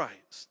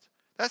Christ.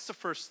 That's the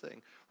first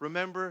thing.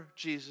 Remember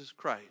Jesus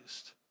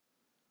Christ.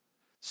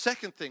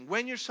 Second thing,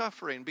 when you're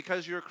suffering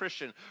because you're a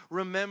Christian,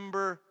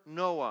 remember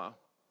Noah.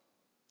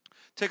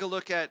 Take a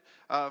look at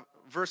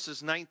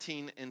verses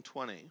 19 and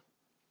 20.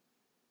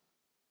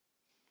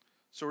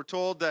 So we're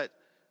told that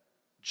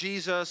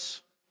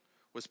Jesus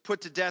was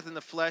put to death in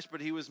the flesh,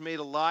 but he was made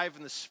alive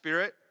in the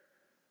spirit.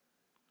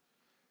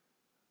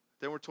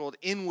 Then we're told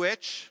in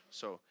which,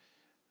 so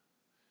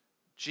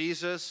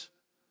Jesus,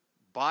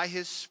 by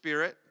his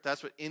spirit,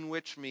 that's what in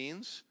which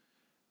means.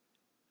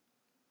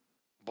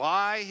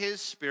 By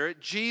his spirit,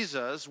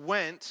 Jesus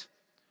went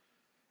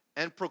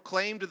and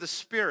proclaimed to the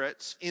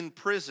spirits in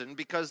prison,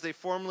 because they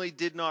formerly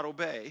did not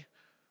obey,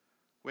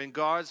 when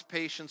God's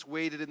patience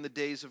waited in the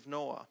days of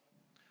Noah,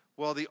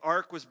 while the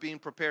ark was being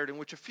prepared, in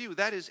which a few,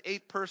 that is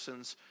 8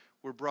 persons,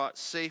 were brought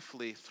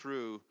safely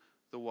through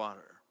the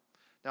water.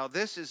 Now,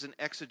 this is an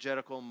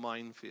exegetical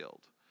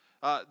minefield.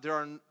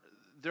 There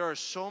are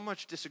so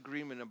much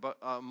disagreement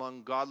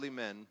among godly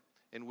men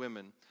and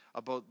women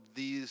about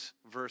these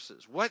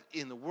verses. What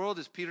in the world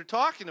is Peter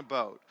talking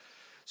about?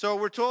 So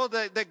we're told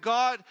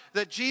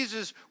that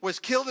Jesus was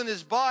killed in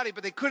his body,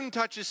 but they couldn't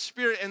touch his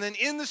spirit. And then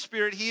in the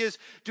spirit, he is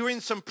doing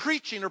some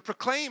preaching or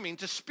proclaiming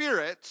to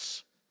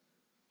spirits.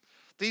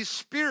 These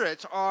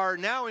spirits are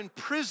now in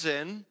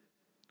prison.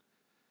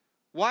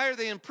 Why are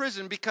they in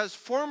prison? Because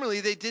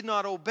formerly they did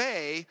not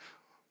obey.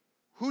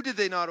 Who did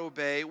they not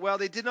obey? Well,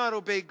 they did not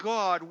obey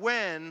God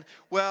when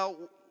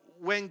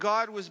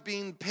God was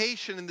being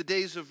patient in the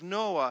days of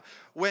Noah,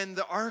 when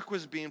the ark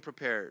was being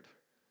prepared.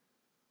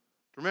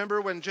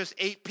 Remember when just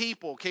 8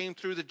 people came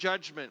through the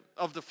judgment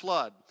of the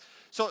flood?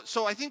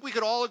 So I think we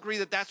could all agree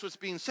that that's what's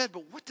being said,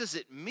 but what does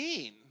it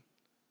mean?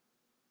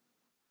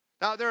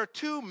 Now, there are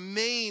 2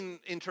 main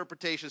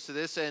interpretations to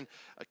this, and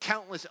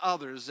countless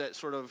others that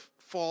sort of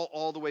fall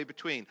all the way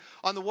between.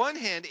 On the one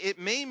hand, it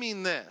may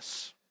mean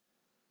this.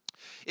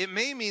 It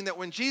may mean that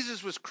when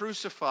Jesus was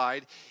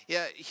crucified,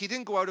 he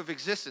didn't go out of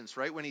existence,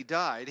 right? When he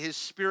died, his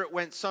spirit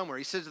went somewhere.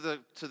 He said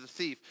to the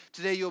thief,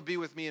 "Today you'll be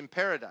with me in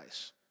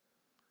paradise."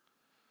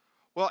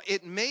 Well,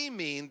 it may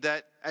mean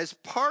that as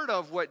part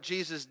of what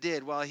Jesus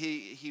did while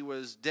he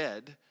was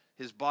dead,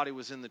 his body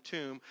was in the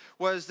tomb,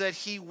 was that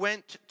he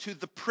went to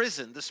the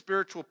prison, the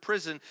spiritual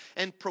prison,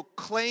 and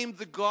proclaimed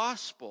the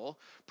gospel,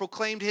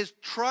 proclaimed his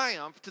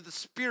triumph to the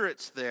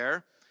spirits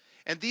there.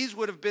 And these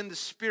would have been the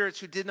spirits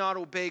who did not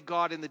obey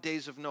God in the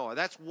days of Noah.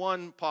 That's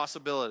one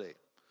possibility.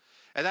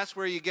 And that's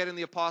where you get in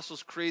the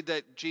Apostles' Creed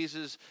that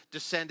Jesus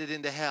descended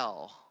into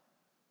hell.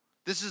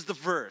 This is the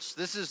verse.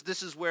 This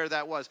is where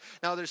that was.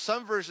 Now, there's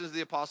some versions of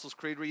the Apostles'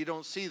 Creed where you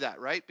don't see that,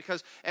 right?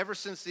 Because ever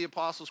since the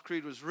Apostles'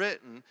 Creed was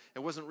written, it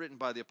wasn't written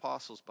by the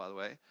apostles, by the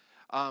way.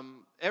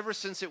 Ever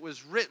since it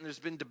was written, there's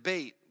been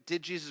debate.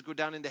 Did Jesus go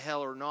down into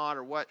hell or not?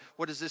 Or what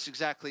does this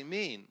exactly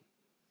mean?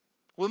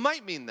 Well, it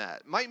might mean that.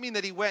 It might mean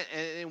that he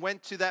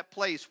went to that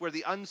place where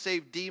the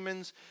unsaved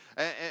demons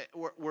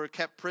were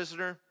kept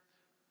prisoner,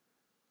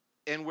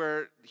 and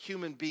where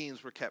human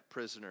beings were kept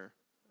prisoner.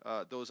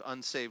 Those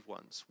unsaved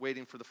ones,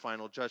 waiting for the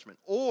final judgment.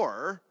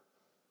 Or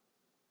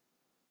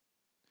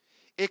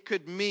it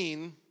could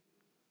mean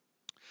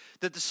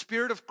that the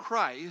Spirit of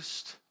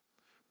Christ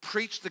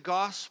preached the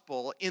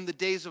gospel in the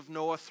days of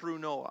Noah through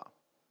Noah.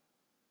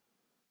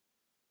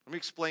 Let me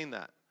explain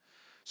that.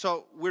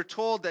 So we're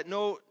told that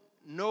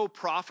no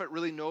prophet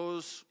really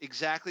knows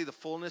exactly the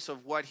fullness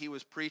of what he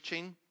was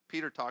preaching.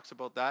 Peter talks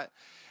about that.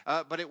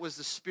 But it was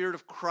the Spirit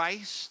of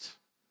Christ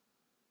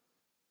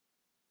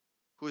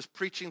who is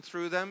preaching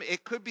through them.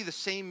 It could be the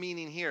same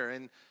meaning here.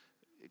 And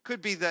it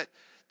could be that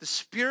the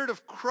Spirit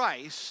of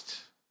Christ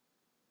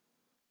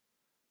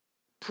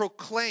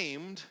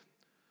proclaimed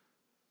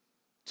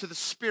to the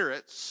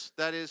spirits,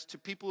 that is, to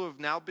people who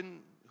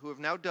have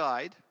now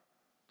died,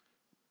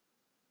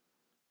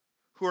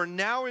 who are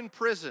now in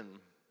prison.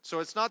 So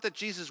it's not that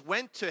Jesus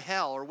went to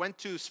hell or went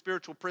to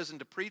spiritual prison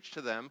to preach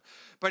to them,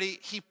 but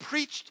he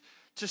preached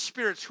to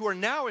spirits who are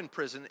now in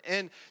prison.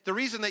 And the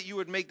reason that you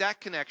would make that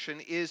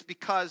connection is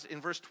because in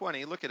verse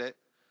 20, look at it,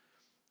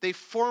 they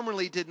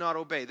formerly did not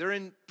obey. They're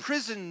in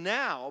prison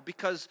now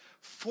because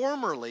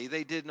formerly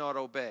they did not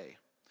obey.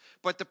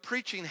 But the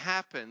preaching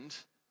happened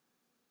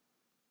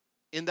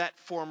in that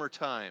former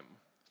time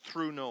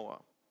through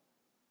Noah,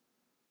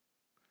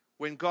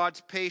 when God's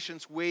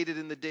patience waited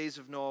in the days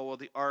of Noah while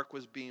the ark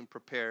was being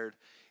prepared,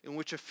 in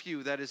which a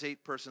few, that is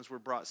 8 persons, were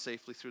brought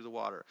safely through the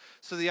water.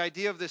 So the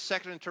idea of this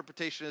second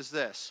interpretation is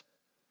this.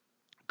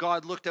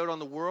 God looked out on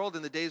the world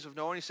in the days of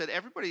Noah and he said,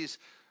 everybody's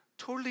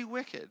totally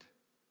wicked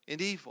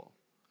and evil.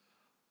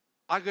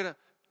 I'm going to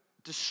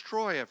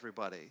destroy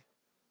everybody.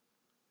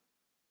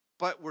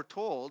 But we're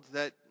told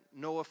that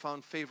Noah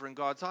found favor in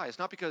God's eyes.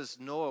 Not because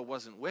Noah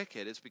wasn't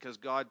wicked, it's because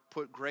God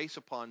put grace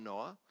upon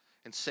Noah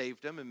and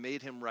saved him and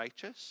made him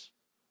righteous.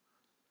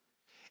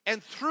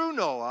 And through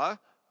Noah,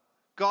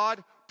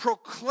 God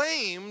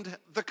proclaimed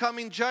the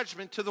coming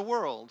judgment to the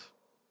world.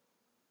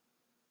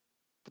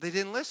 But they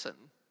didn't listen.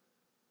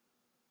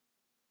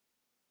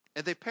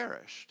 And they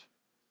perished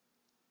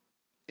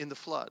in the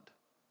flood.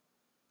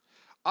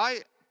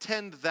 I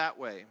tend that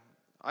way.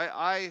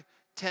 I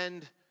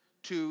tend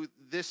to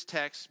this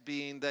text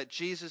being that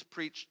Jesus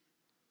preached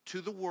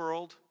to the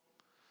world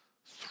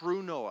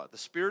through Noah. The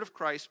Spirit of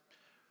Christ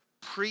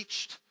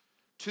preached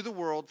to the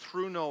world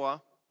through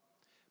Noah,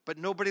 but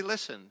nobody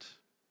listened.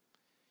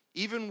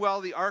 Even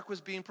while the ark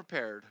was being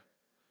prepared.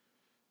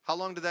 How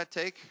long did that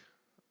take?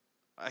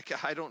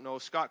 I don't know.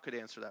 Scott could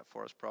answer that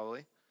for us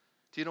probably.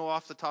 Do you know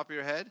off the top of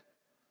your head?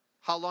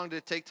 How long did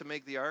it take to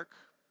make the ark?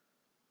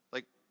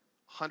 Like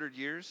 100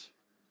 years?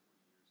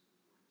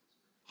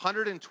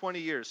 120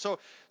 years. So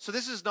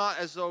this is not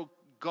as though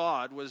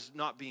God was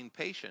not being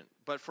patient,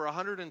 but for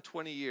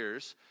 120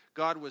 years,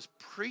 God was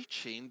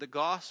preaching the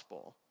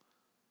gospel,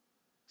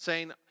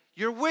 saying,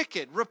 you're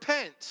wicked,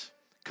 repent,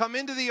 come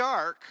into the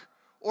ark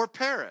or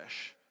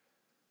perish.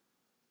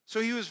 So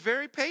he was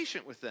very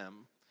patient with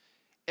them.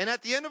 And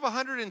at the end of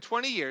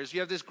 120 years, you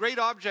have this great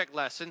object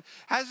lesson,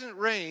 hasn't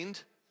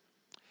rained,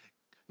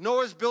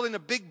 Noah's building a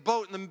big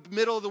boat in the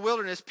middle of the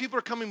wilderness. People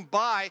are coming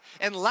by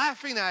and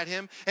laughing at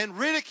him and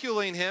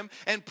ridiculing him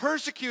and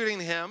persecuting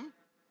him.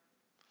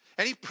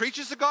 And he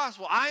preaches the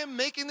gospel. I am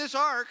making this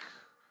ark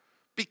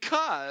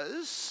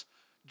because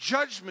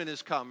judgment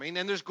is coming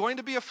and there's going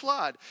to be a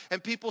flood.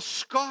 And people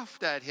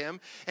scoffed at him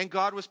and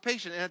God was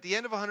patient. And at the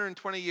end of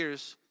 120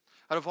 years,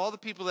 out of all the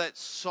people that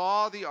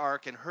saw the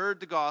ark and heard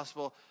the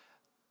gospel,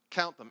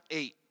 count them,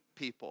 8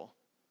 people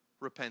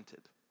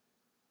repented.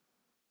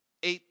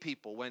 8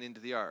 people went into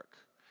the ark.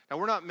 Now,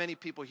 we're not many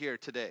people here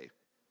today,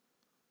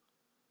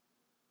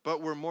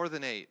 but we're more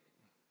than 8.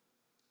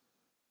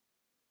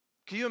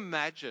 Can you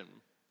imagine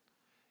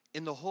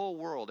in the whole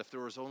world if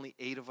there was only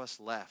 8 of us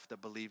left that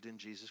believed in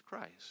Jesus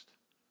Christ?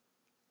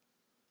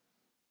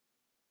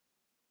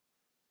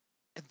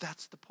 And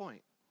that's the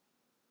point.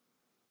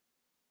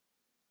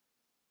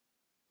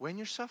 When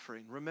you're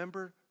suffering,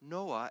 remember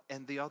Noah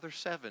and the other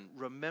 7.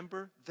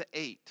 Remember the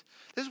 8.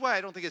 This is why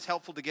I don't think it's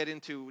helpful to get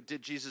into,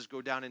 did Jesus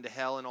go down into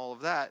hell and all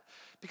of that?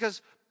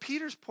 Because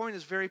Peter's point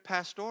is very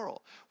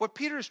pastoral. What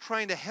Peter is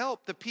trying to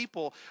help the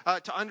people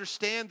to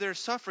understand their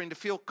suffering, to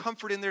feel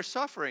comfort in their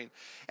suffering.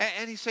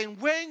 And he's saying,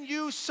 when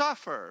you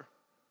suffer,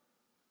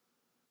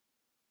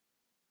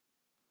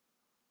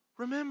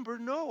 remember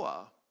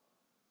Noah.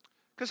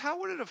 Because how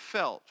would it have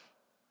felt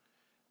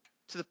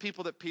to the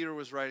people that Peter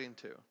was writing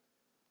to?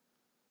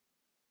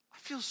 I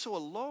feel so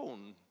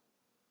alone.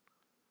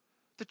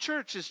 The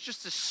church is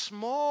just a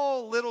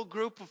small little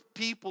group of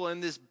people in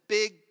this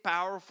big,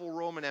 powerful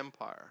Roman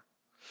Empire.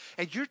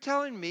 And you're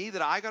telling me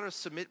that I got to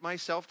submit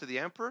myself to the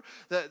emperor?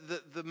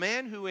 The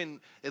man who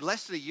in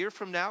less than a year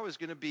from now is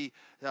going to be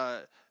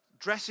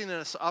dressing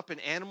us up in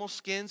animal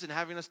skins and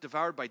having us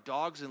devoured by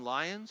dogs and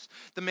lions?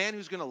 The man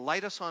who's going to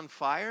light us on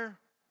fire?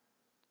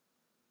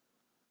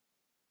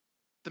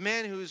 The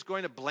man who's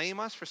going to blame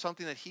us for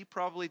something that he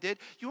probably did?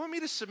 You want me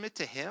to submit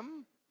to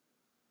him?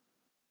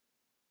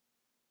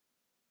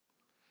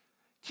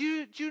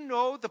 Do you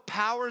know the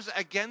powers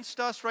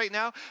against us right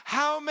now?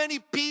 How many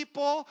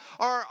people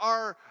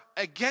are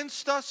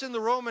against us in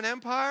the Roman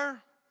Empire?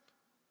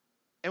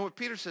 And what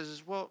Peter says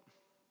is, well,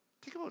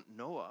 think about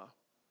Noah.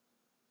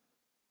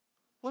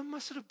 What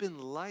must it have been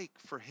like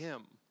for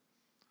him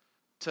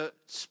to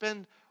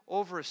spend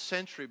over a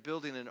century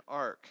building an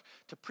ark,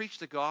 to preach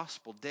the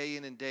gospel day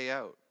in and day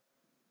out?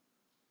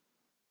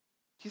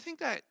 Do you think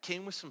that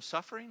came with some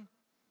suffering?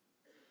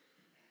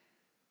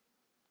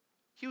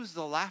 He was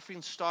the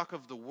laughing stock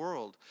of the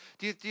world.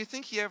 Do you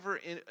think he ever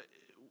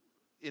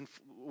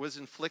was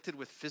inflicted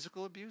with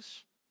physical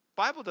abuse?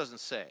 Bible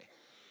doesn't say.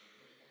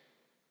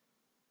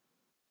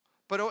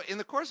 But in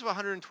the course of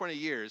 120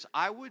 years,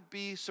 I would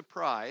be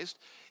surprised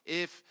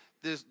if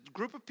this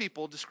group of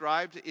people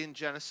described in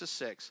Genesis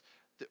 6,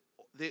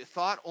 they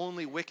thought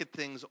only wicked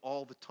things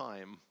all the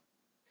time.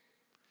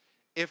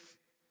 If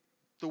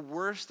the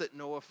worst that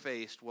Noah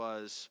faced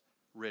was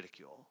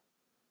ridicule.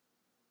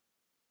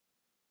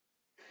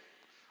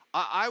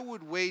 I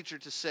would wager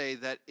to say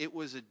that it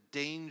was a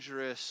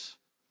dangerous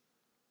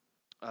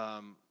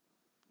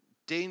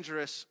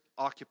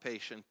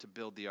occupation to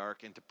build the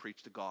ark and to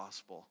preach the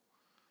gospel.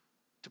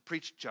 To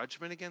preach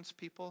judgment against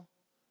people.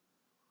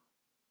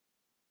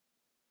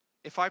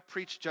 If I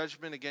preached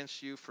judgment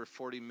against you for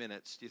 40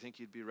 minutes, do you think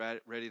you'd be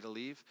ready to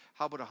leave?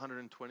 How about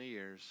 120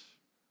 years?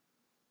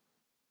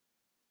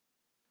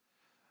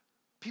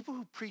 People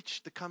who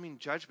preach the coming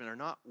judgment are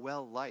not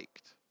well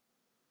liked.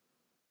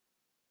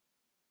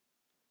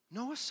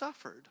 Noah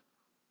suffered.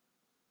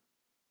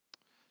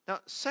 Now,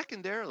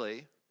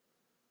 secondarily,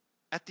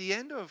 at the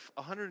end of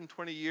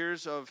 120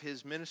 years of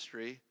his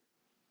ministry,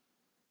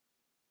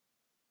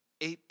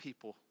 8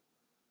 people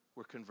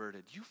were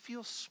converted. You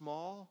feel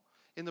small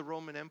in the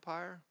Roman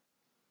Empire?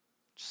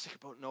 Just think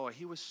about Noah.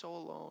 He was so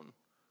alone.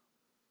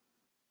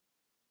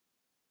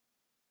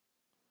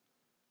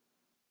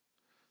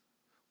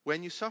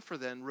 When you suffer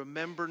then,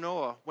 remember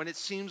Noah. When it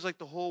seems like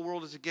the whole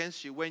world is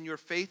against you, when your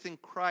faith in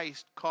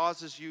Christ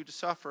causes you to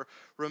suffer,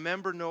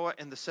 remember Noah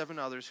and the 7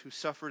 others who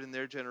suffered in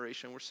their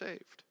generation and were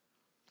saved.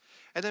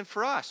 And then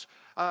for us,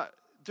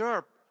 there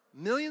are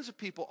millions of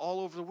people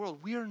all over the world.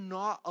 We are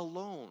not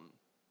alone.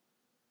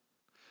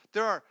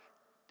 There are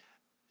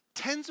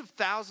tens of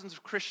thousands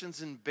of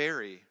Christians in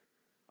Barrie.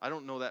 I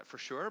don't know that for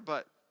sure,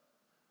 but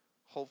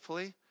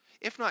hopefully.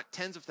 if not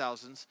tens of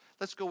thousands,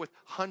 let's go with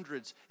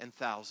hundreds and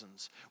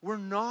thousands. We're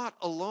not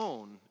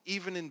alone,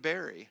 even in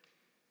Barrie.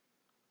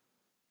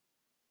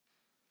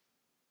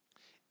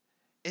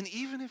 And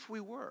even if we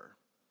were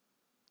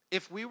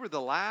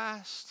the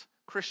last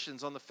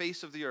Christians on the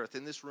face of the earth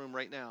in this room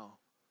right now,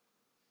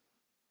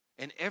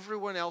 and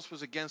everyone else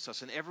was against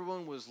us, and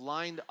everyone was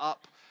lined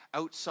up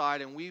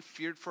outside, and we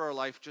feared for our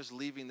life just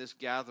leaving this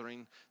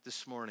gathering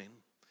this morning,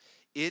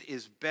 it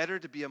is better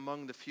to be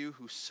among the few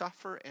who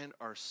suffer and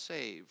are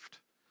saved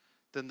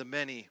than the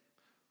many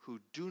who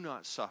do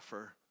not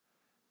suffer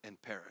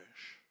and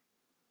perish.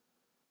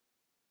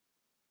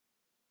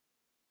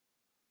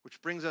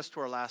 Which brings us to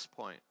our last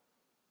point.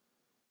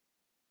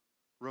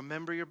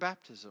 Remember your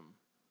baptism.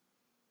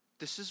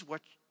 This is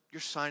what you're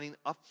signing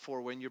up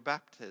for when you're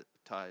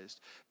baptized.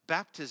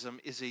 Baptism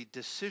is a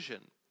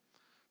decision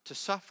to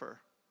suffer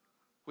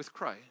with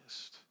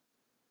Christ.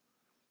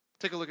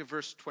 Take a look at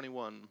verse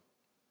 21.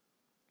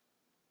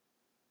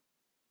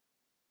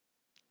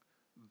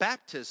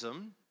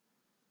 Baptism,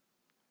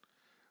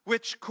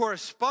 which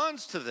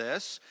corresponds to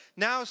this,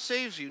 now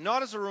saves you,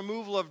 not as a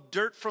removal of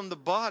dirt from the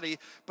body,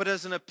 but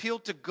as an appeal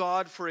to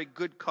God for a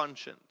good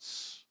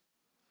conscience.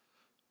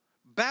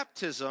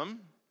 Baptism,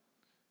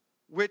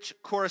 which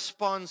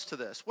corresponds to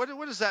this. What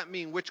does that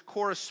mean, which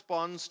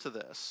corresponds to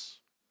this?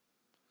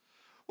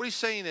 What he's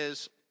saying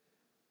is,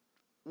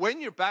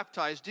 when you're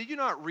baptized, did you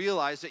not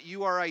realize that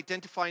you are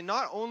identifying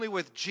not only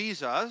with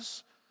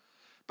Jesus,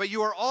 but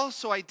you are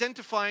also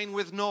identifying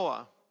with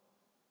Noah?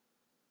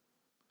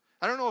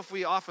 I don't know if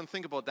we often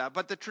think about that,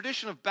 but the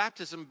tradition of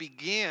baptism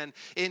began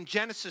in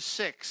Genesis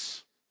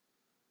 6.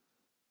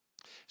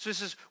 So it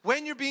says,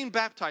 when you're being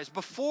baptized,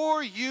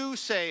 before you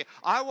say,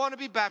 I want to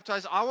be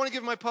baptized, I want to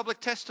give my public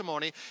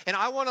testimony, and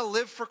I want to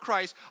live for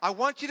Christ, I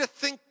want you to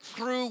think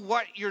through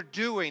what you're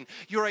doing.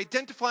 You're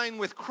identifying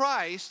with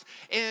Christ,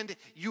 and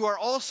you are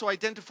also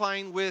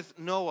identifying with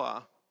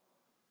Noah.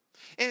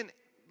 And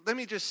let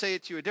me just say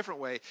it to you a different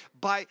way.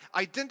 By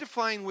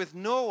identifying with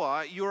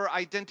Noah, you're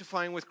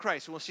identifying with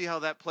Christ. And we'll see how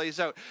that plays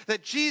out.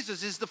 That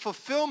Jesus is the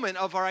fulfillment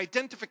of our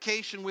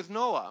identification with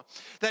Noah.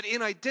 That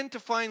in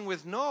identifying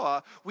with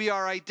Noah, we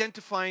are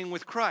identifying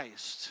with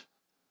Christ.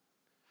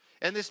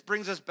 And this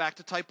brings us back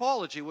to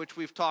typology, which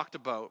we've talked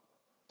about.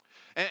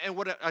 And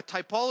what a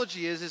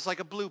typology is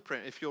like a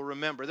blueprint, if you'll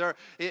remember.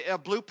 A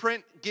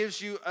blueprint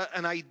gives you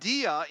an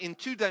idea in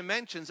 2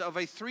 dimensions of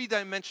a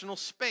 3-dimensional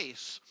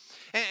space.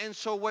 And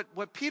so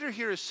what Peter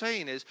here is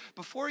saying is,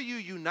 before you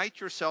unite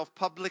yourself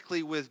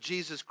publicly with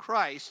Jesus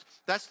Christ,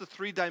 that's the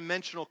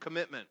 3-dimensional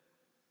commitment.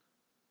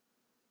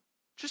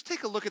 Just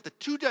take a look at the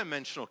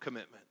 2-dimensional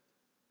commitment,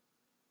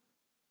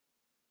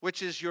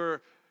 which is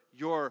your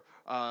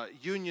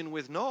union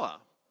with Noah,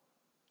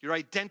 your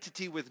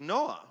identity with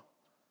Noah.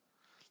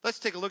 Let's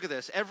take a look at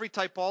this. Every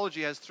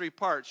typology has 3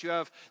 parts. You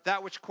have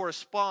that which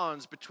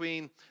corresponds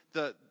between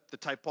the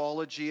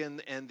typology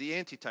and the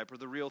antitype, or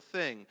the real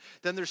thing.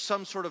 Then there's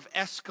some sort of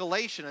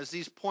escalation as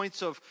these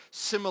points of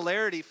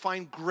similarity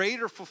find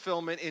greater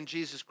fulfillment in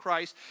Jesus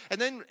Christ.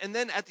 And then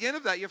at the end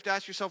of that, you have to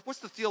ask yourself, what's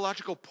the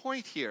theological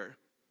point here?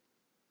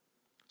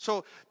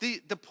 So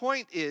the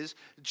point is,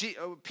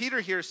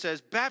 Peter here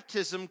says,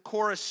 baptism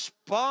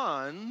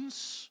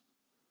corresponds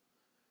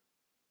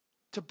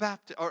to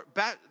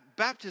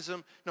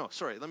baptism,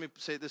 let me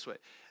say it this way.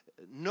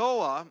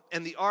 Noah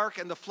and the ark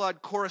and the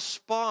flood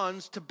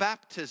corresponds to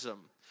baptism.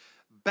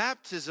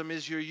 Baptism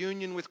is your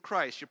union with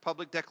Christ, your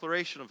public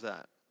declaration of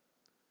that.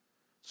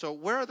 So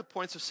where are the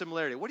points of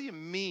similarity? What do you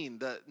mean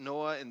that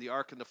Noah and the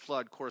ark and the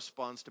flood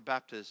corresponds to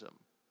baptism?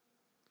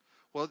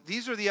 Well,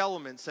 these are the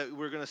elements that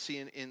we're going to see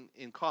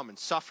in common.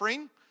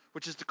 Suffering,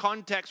 which is the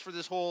context for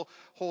this whole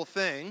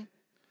thing.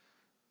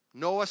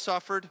 Noah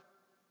suffered.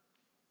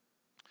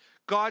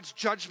 God's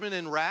judgment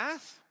and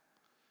wrath.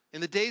 In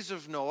the days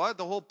of Noah,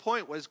 the whole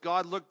point was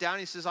God looked down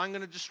and he says, I'm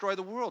going to destroy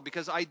the world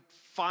because I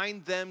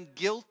find them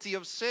guilty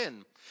of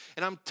sin.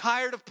 And I'm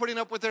tired of putting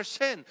up with their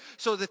sin.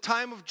 So the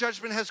time of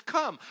judgment has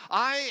come.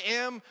 I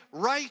am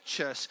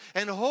righteous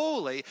and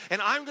holy,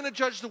 and I'm going to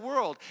judge the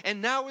world.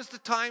 And now is the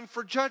time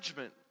for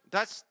judgment.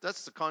 That's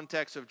the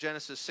context of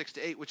Genesis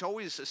 6-8, which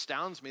always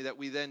astounds me that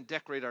we then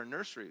decorate our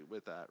nursery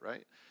with that,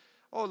 right?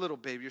 Oh, little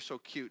baby, you're so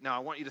cute. Now I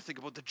want you to think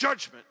about the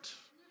judgment.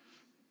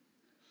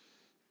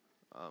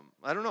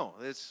 I don't know.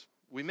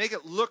 We make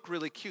it look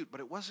really cute, but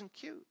it wasn't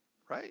cute,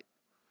 right?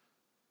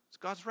 It's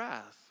God's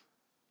wrath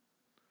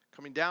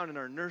coming down in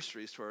our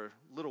nurseries to our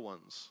little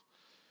ones.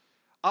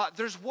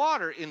 There's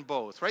water in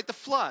both, right? The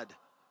flood.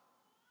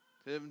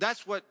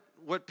 That's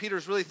what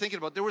Peter's really thinking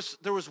about.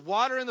 There was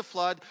water in the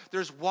flood.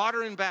 There's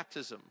water in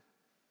baptism.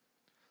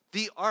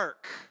 The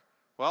ark.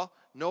 Well,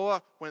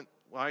 Noah went,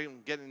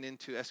 I'm getting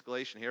into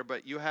escalation here,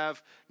 but you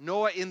have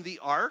Noah in the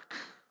ark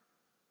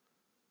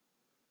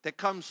that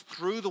comes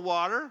through the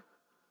water.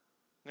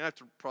 I'm going to have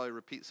to probably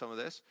repeat some of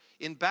this.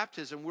 In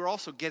baptism, we're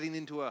also getting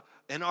into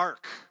an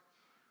ark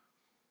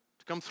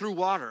to come through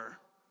water.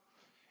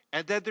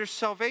 And then there's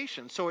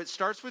salvation. So it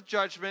starts with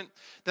judgment.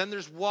 Then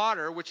there's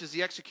water, which is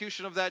the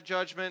execution of that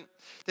judgment.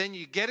 Then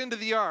you get into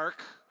the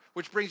ark,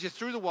 which brings you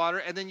through the water,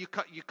 and then you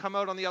come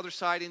out on the other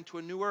side into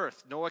a new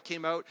earth. Noah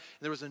came out,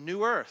 and there was a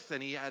new earth,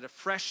 and he had a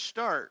fresh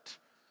start.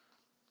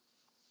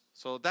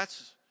 So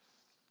that's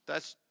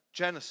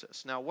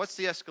Genesis. Now, what's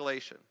the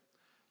escalation?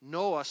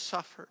 Noah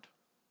suffered.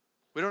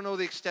 We don't know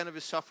the extent of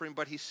his suffering,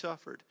 but he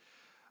suffered.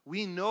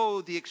 We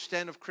know the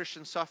extent of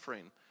Christian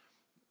suffering.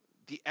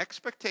 The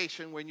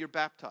expectation when you're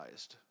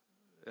baptized,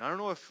 and I don't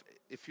know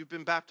if you've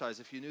been baptized,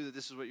 if you knew that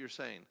this is what you're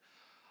saying.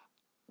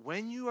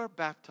 When you are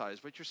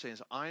baptized, what you're saying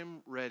is,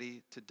 I'm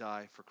ready to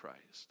die for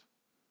Christ.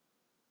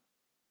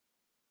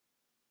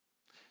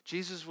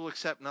 Jesus will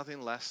accept nothing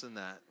less than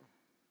that.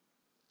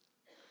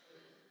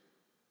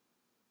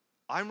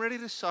 I'm ready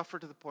to suffer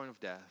to the point of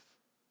death.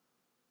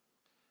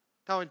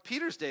 Now, in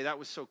Peter's day, that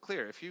was so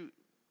clear. If you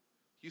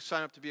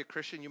sign up to be a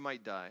Christian, you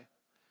might die.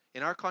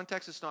 In our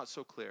context, it's not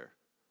so clear.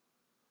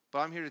 But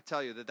I'm here to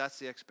tell you that that's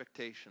the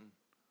expectation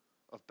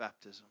of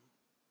baptism.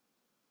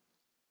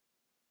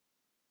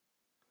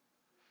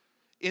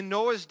 In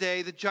Noah's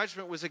day, the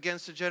judgment was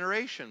against a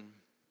generation.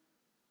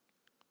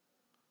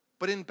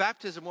 But in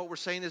baptism, what we're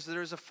saying is that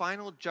there is a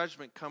final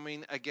judgment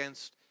coming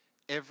against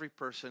every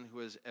person who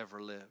has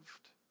ever lived.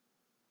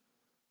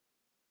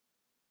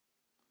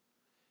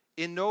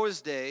 In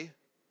Noah's day,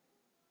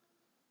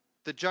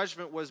 the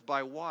judgment was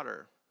by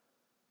water.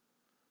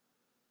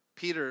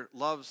 Peter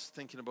loves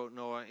thinking about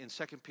Noah. In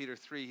 2 Peter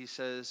 3, he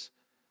says,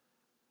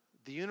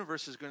 the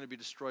universe is going to be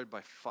destroyed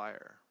by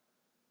fire.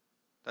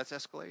 That's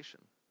escalation.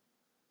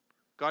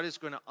 God is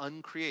going to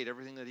uncreate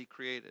everything that he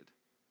created.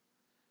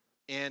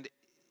 And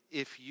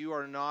if you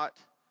are not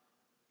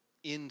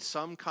in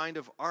some kind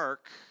of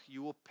ark,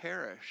 you will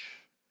perish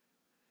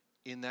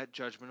in that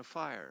judgment of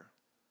fire.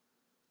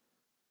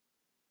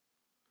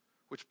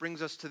 Which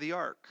brings us to the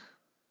ark.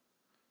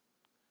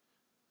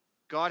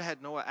 God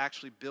had Noah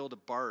actually build a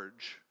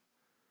barge,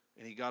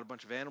 and he got a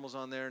bunch of animals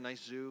on there,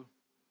 nice zoo,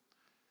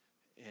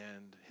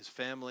 and his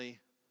family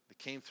that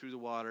came through the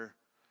water.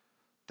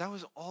 That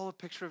was all a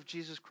picture of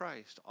Jesus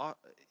Christ.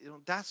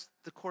 That's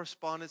the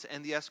correspondence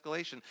and the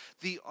escalation.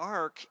 The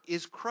ark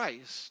is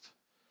Christ.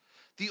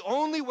 The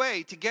only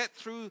way to get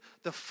through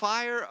the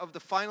fire of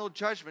the final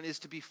judgment is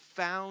to be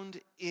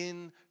found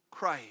in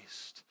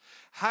Christ.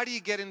 How do you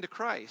get into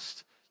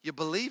Christ? You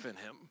believe in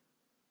him.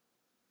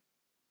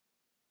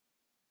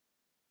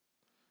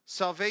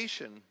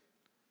 Salvation.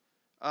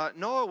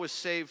 Noah was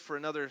saved for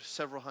another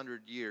several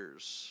hundred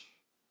years.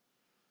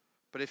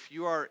 But if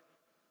you are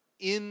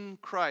in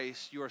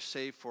Christ, you are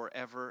saved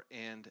forever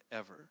and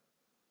ever.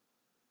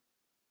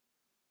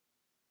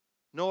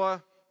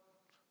 Noah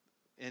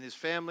and his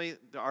family,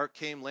 the ark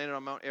came, landed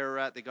on Mount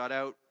Ararat. They got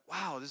out.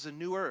 Wow, this is a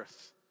new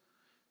earth.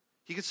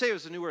 He could say it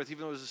was a new earth,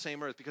 even though it was the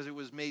same earth, because it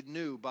was made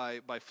new by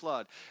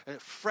flood. A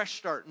fresh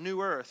start,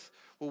 new earth.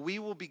 Well, we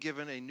will be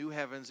given a new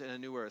heavens and a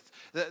new earth.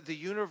 The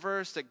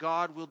universe that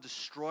God will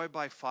destroy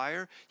by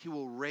fire, he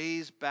will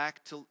raise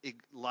back to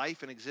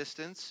life and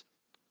existence.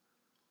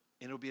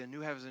 And it'll be a new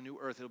heavens and a new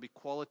earth. It'll be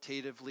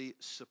qualitatively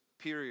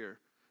superior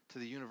to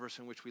the universe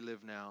in which we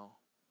live now.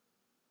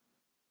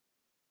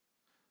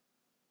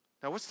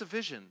 Now, what's the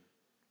vision?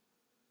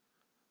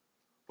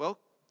 Well,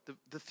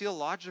 the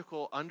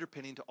theological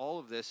underpinning to all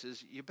of this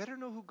is you better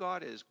know who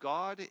God is.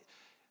 God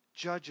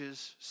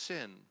judges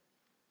sin.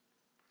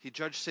 He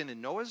judged sin in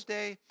Noah's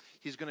day.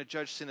 He's going to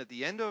judge sin at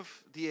the end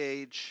of the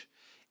age.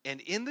 And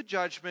in the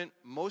judgment,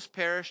 most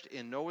perished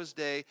in Noah's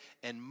day,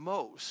 and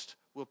most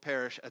will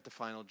perish at the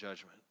final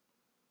judgment.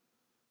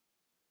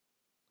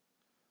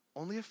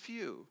 Only a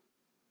few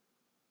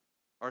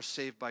are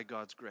saved by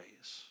God's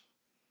grace.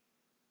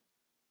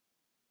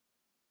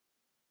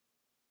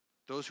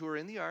 Those who are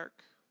in the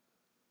ark,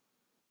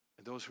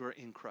 and those who are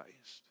in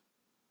Christ.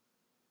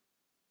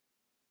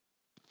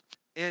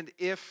 And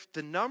if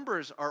the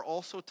numbers are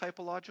also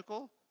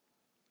typological,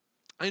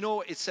 I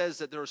know it says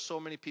that there are so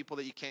many people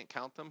that you can't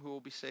count them who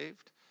will be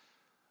saved.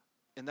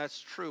 And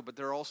that's true, but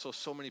there are also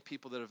so many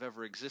people that have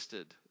ever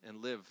existed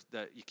and lived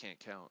that you can't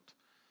count.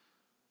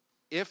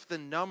 If the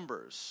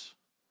numbers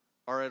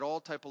are at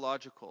all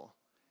typological,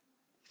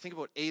 think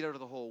about 8 out of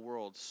the whole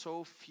world,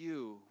 so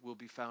few will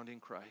be found in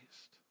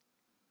Christ.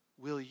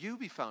 Will you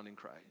be found in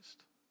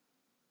Christ?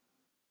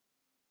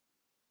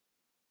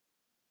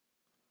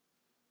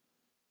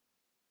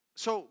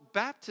 So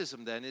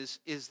baptism then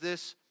is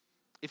this,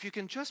 if you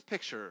can just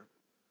picture,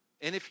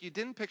 and if you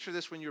didn't picture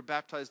this when you were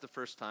baptized the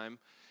first time,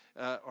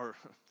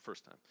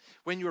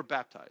 when you were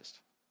baptized,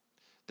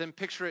 then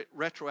picture it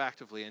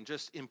retroactively and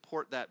just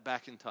import that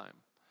back in time.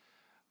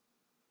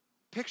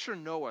 Picture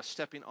Noah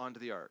stepping onto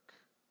the ark.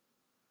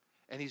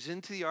 And he's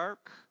into the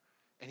ark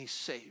and he's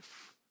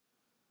safe.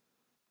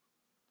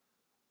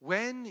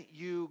 When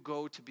you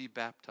go to be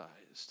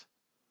baptized,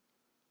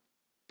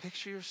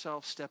 picture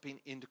yourself stepping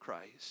into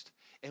Christ.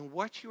 And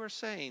what you are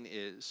saying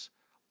is,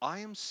 I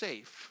am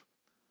safe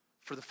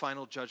for the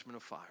final judgment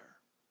of fire.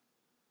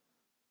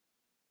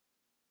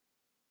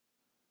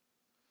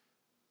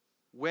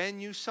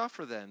 When you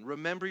suffer then,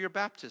 remember your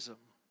baptism,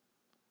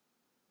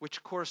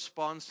 which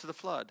corresponds to the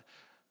flood.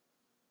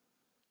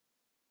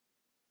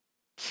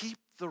 Keep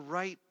the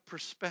right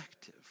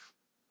perspective.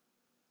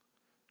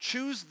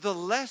 Choose the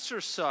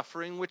lesser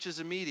suffering, which is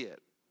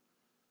immediate,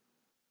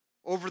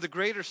 over the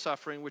greater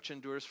suffering, which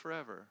endures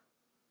forever.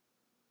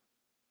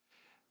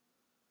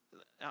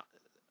 Now,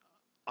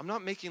 I'm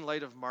not making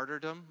light of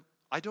martyrdom.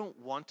 I don't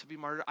want to be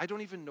martyred. I don't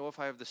even know if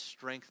I have the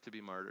strength to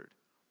be martyred.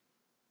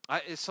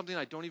 It's something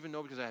I don't even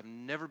know because I have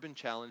never been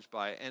challenged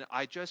by it. And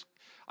I just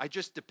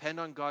depend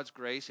on God's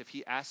grace. If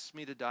he asks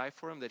me to die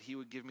for him, that he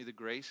would give me the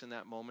grace in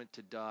that moment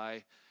to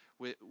die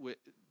with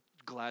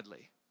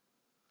gladly.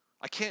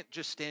 I can't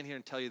just stand here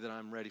and tell you that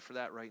I'm ready for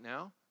that right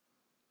now.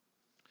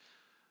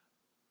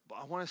 But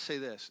I want to say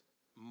this.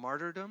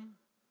 Martyrdom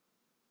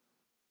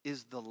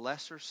is the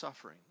lesser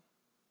suffering.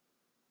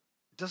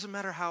 It doesn't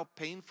matter how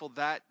painful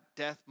that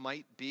death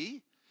might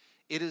be.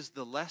 It is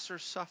the lesser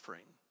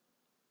suffering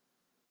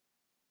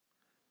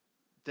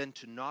than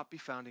to not be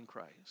found in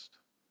Christ.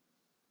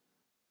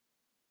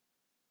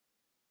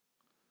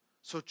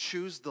 So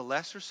choose the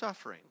lesser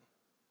suffering,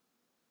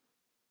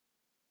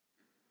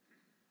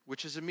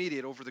 which is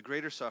immediate, over the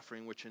greater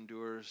suffering, which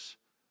endures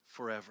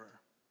forever.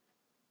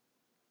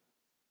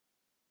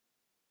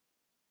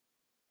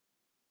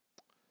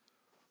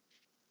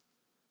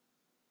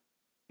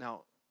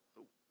 Now,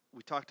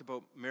 we talked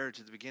about marriage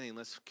at the beginning.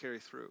 Let's carry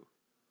through.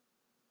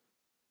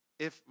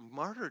 If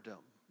martyrdom,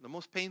 the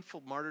most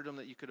painful martyrdom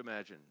that you could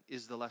imagine,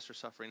 is the lesser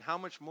suffering, how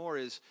much more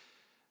is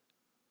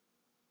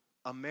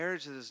a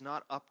marriage that is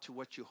not up to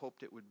what you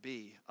hoped it would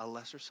be a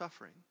lesser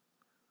suffering?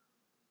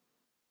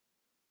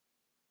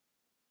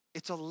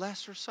 It's a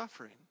lesser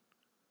suffering.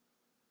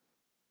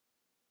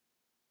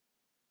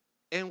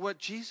 And what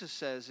Jesus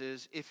says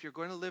is, if you're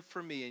going to live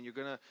for me and you're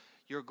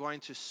going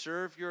to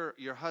serve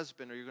your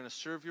husband, or you're going to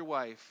serve your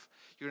wife,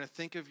 you're going to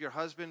think of your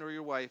husband or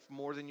your wife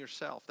more than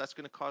yourself, that's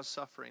going to cause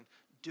suffering.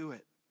 Do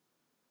it.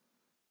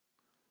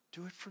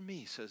 Do it for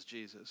me, says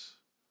Jesus.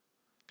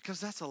 Because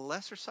that's a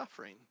lesser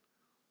suffering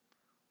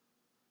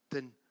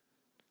than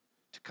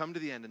to come to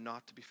the end and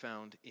not to be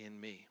found in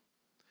me.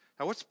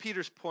 Now, what's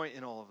Peter's point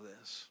in all of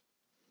this?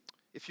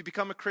 If you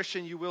become a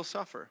Christian, you will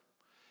suffer.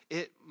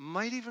 It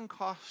might even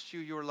cost you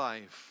your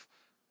life.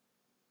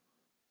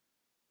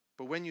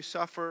 But when you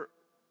suffer,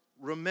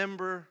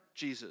 remember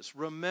Jesus.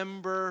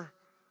 Remember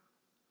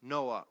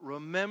Noah.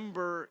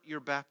 Remember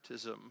your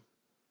baptism.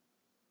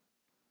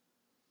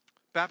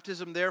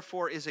 Baptism,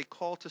 therefore, is a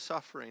call to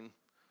suffering.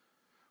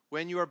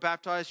 When you are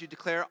baptized, you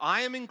declare,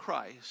 I am in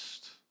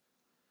Christ.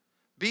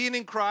 Being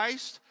in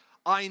Christ,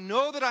 I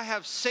know that I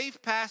have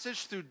safe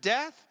passage through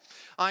death.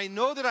 I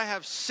know that I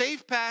have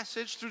safe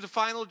passage through the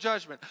final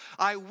judgment.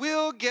 I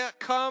will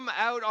come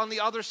out on the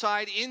other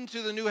side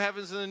into the new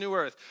heavens and the new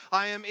earth.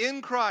 I am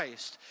in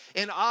Christ.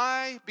 And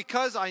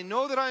because I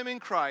know that I'm in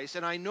Christ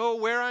and I know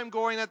where I'm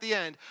going at the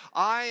end,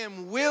 I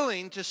am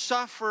willing to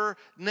suffer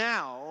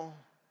now.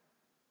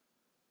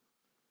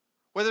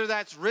 Whether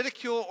that's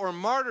ridicule or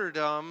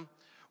martyrdom,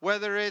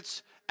 whether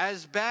it's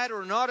as bad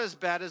or not as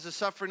bad as the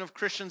suffering of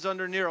Christians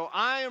under Nero,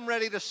 I am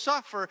ready to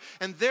suffer,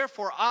 and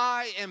therefore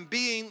I am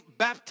being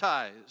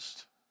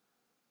baptized.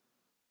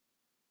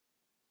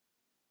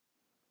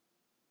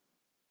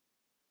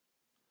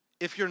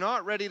 If you're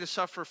not ready to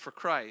suffer for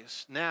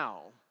Christ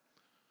now,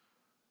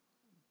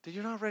 then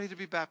you're not ready to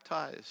be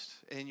baptized,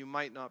 and you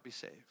might not be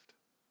saved.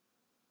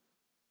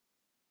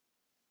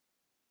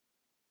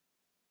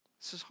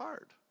 This is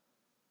hard.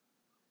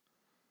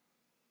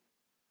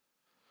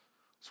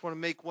 Just want to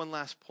make one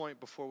last point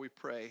before we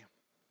pray.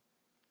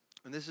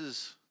 And this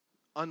is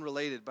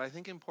unrelated, but I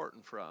think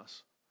important for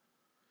us.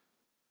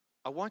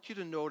 I want you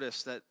to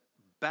notice that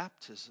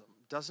baptism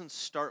doesn't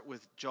start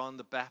with John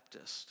the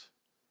Baptist.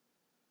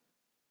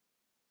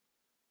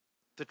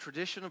 The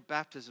tradition of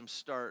baptism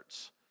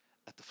starts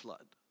at the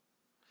flood.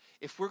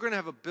 If we're going to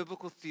have a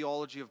biblical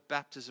theology of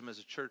baptism as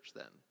a church,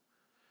 then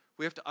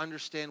we have to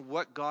understand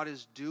what God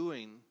is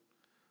doing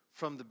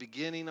from the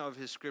beginning of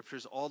his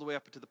scriptures all the way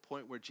up to the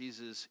point where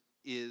Jesus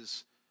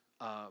is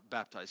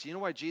baptized. You know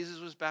why Jesus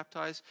was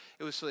baptized?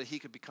 It was so that he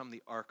could become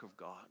the ark of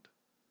God.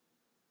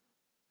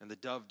 And the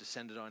dove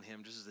descended on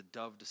him just as the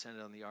dove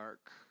descended on the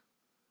ark.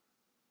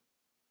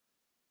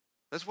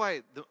 That's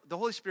why the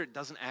Holy Spirit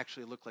doesn't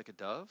actually look like a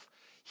dove.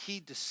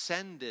 He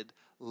descended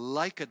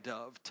like a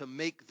dove to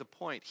make the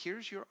point.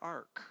 Here's your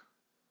ark.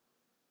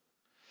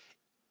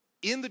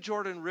 In the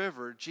Jordan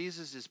River,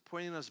 Jesus is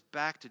pointing us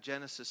back to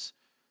Genesis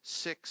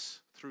 6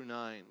 through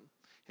 9. And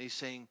he's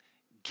saying,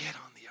 get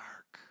on the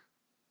ark.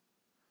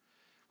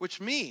 Which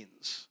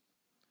means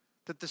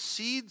that the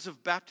seeds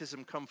of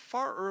baptism come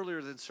far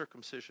earlier than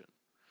circumcision.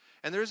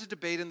 And there's a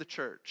debate in the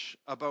church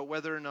about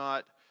whether or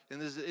not, in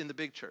the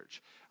big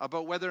church,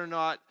 about whether or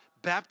not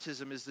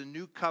baptism is the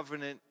new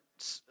covenant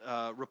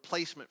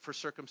replacement for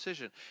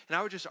circumcision. And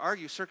I would just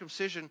argue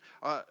circumcision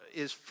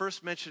is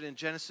first mentioned in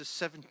Genesis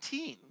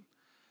 17.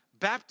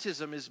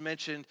 Baptism is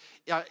mentioned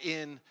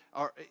in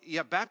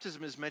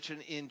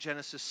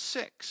Genesis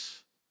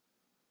 6.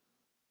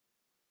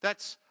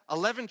 That's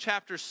 11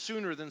 chapters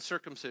sooner than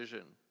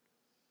circumcision.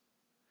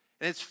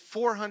 And it's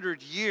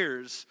 400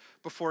 years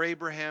before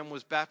Abraham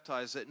was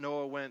baptized that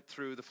Noah went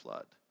through the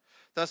flood.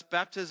 Thus,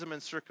 baptism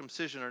and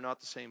circumcision are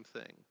not the same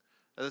thing.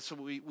 That's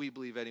what we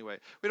believe anyway.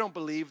 We don't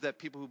believe that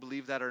people who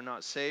believe that are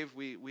not saved.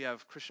 We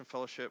have Christian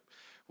fellowship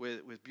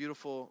with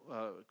beautiful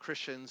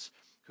Christians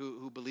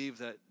who believe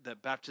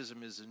that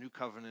baptism is a new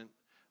covenant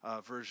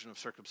version of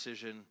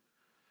circumcision.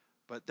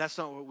 But that's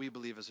not what we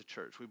believe as a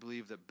church. We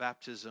believe that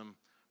baptism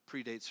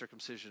predates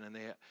circumcision, and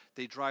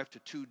they drive to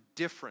two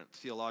different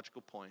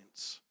theological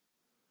points.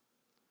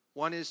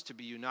 One is to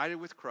be united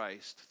with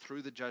Christ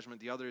through the judgment.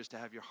 The other is to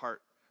have your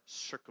heart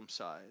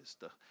circumcised,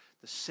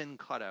 the sin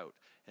cut out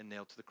and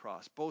nailed to the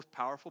cross. Both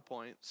powerful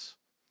points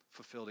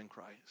fulfilled in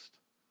Christ.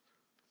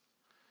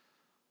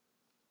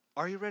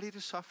 Are you ready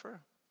to suffer?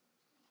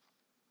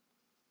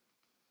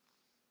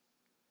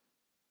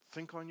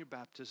 Think on your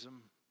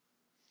baptism.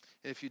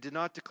 If you did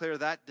not declare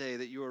that day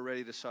that you are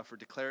ready to suffer,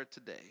 declare it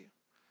today,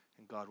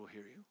 and God will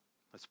hear you.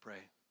 Let's pray.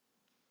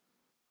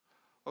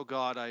 Oh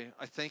God, I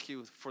thank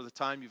you for the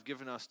time you've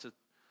given us to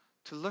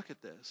look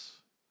at this.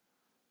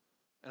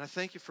 And I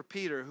thank you for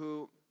Peter,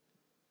 who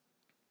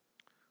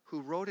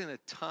wrote in a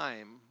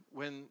time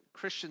when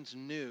Christians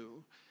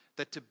knew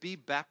that to be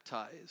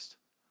baptized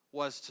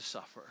was to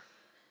suffer.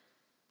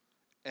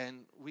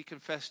 And we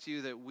confess to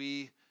you that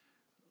we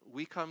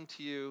come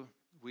to you,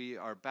 we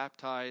are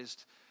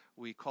baptized,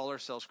 we call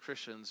ourselves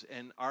Christians,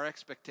 and our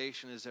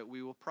expectation is that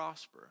we will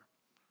prosper.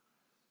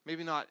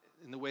 Maybe not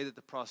in the way that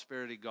the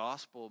prosperity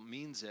gospel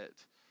means it,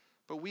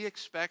 but we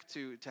expect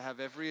to have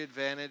every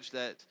advantage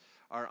that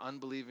our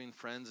unbelieving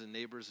friends and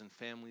neighbors and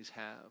families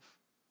have.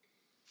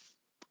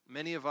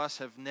 Many of us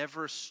have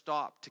never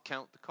stopped to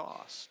count the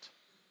cost.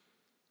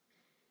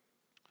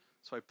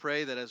 So I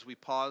pray that as we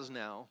pause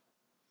now,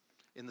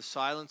 in the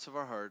silence of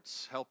our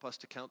hearts, help us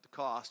to count the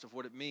cost of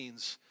what it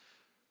means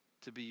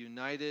to be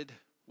united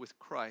with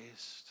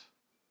Christ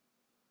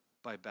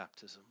by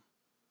baptism.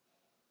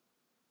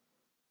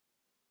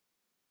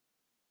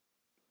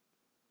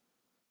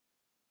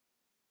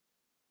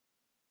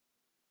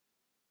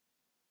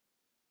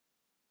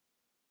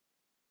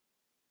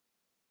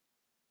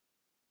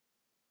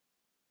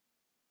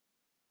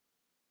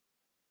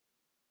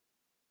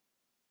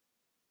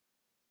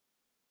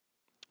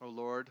 O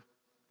Lord,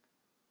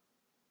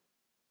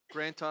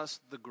 grant us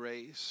the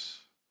grace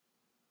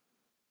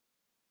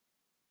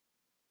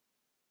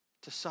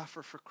to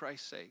suffer for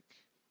Christ's sake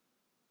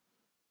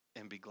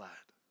and be glad.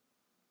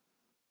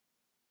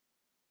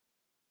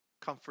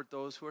 Comfort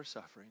those who are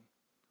suffering.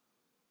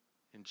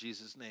 In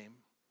Jesus' name,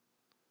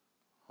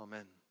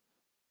 amen.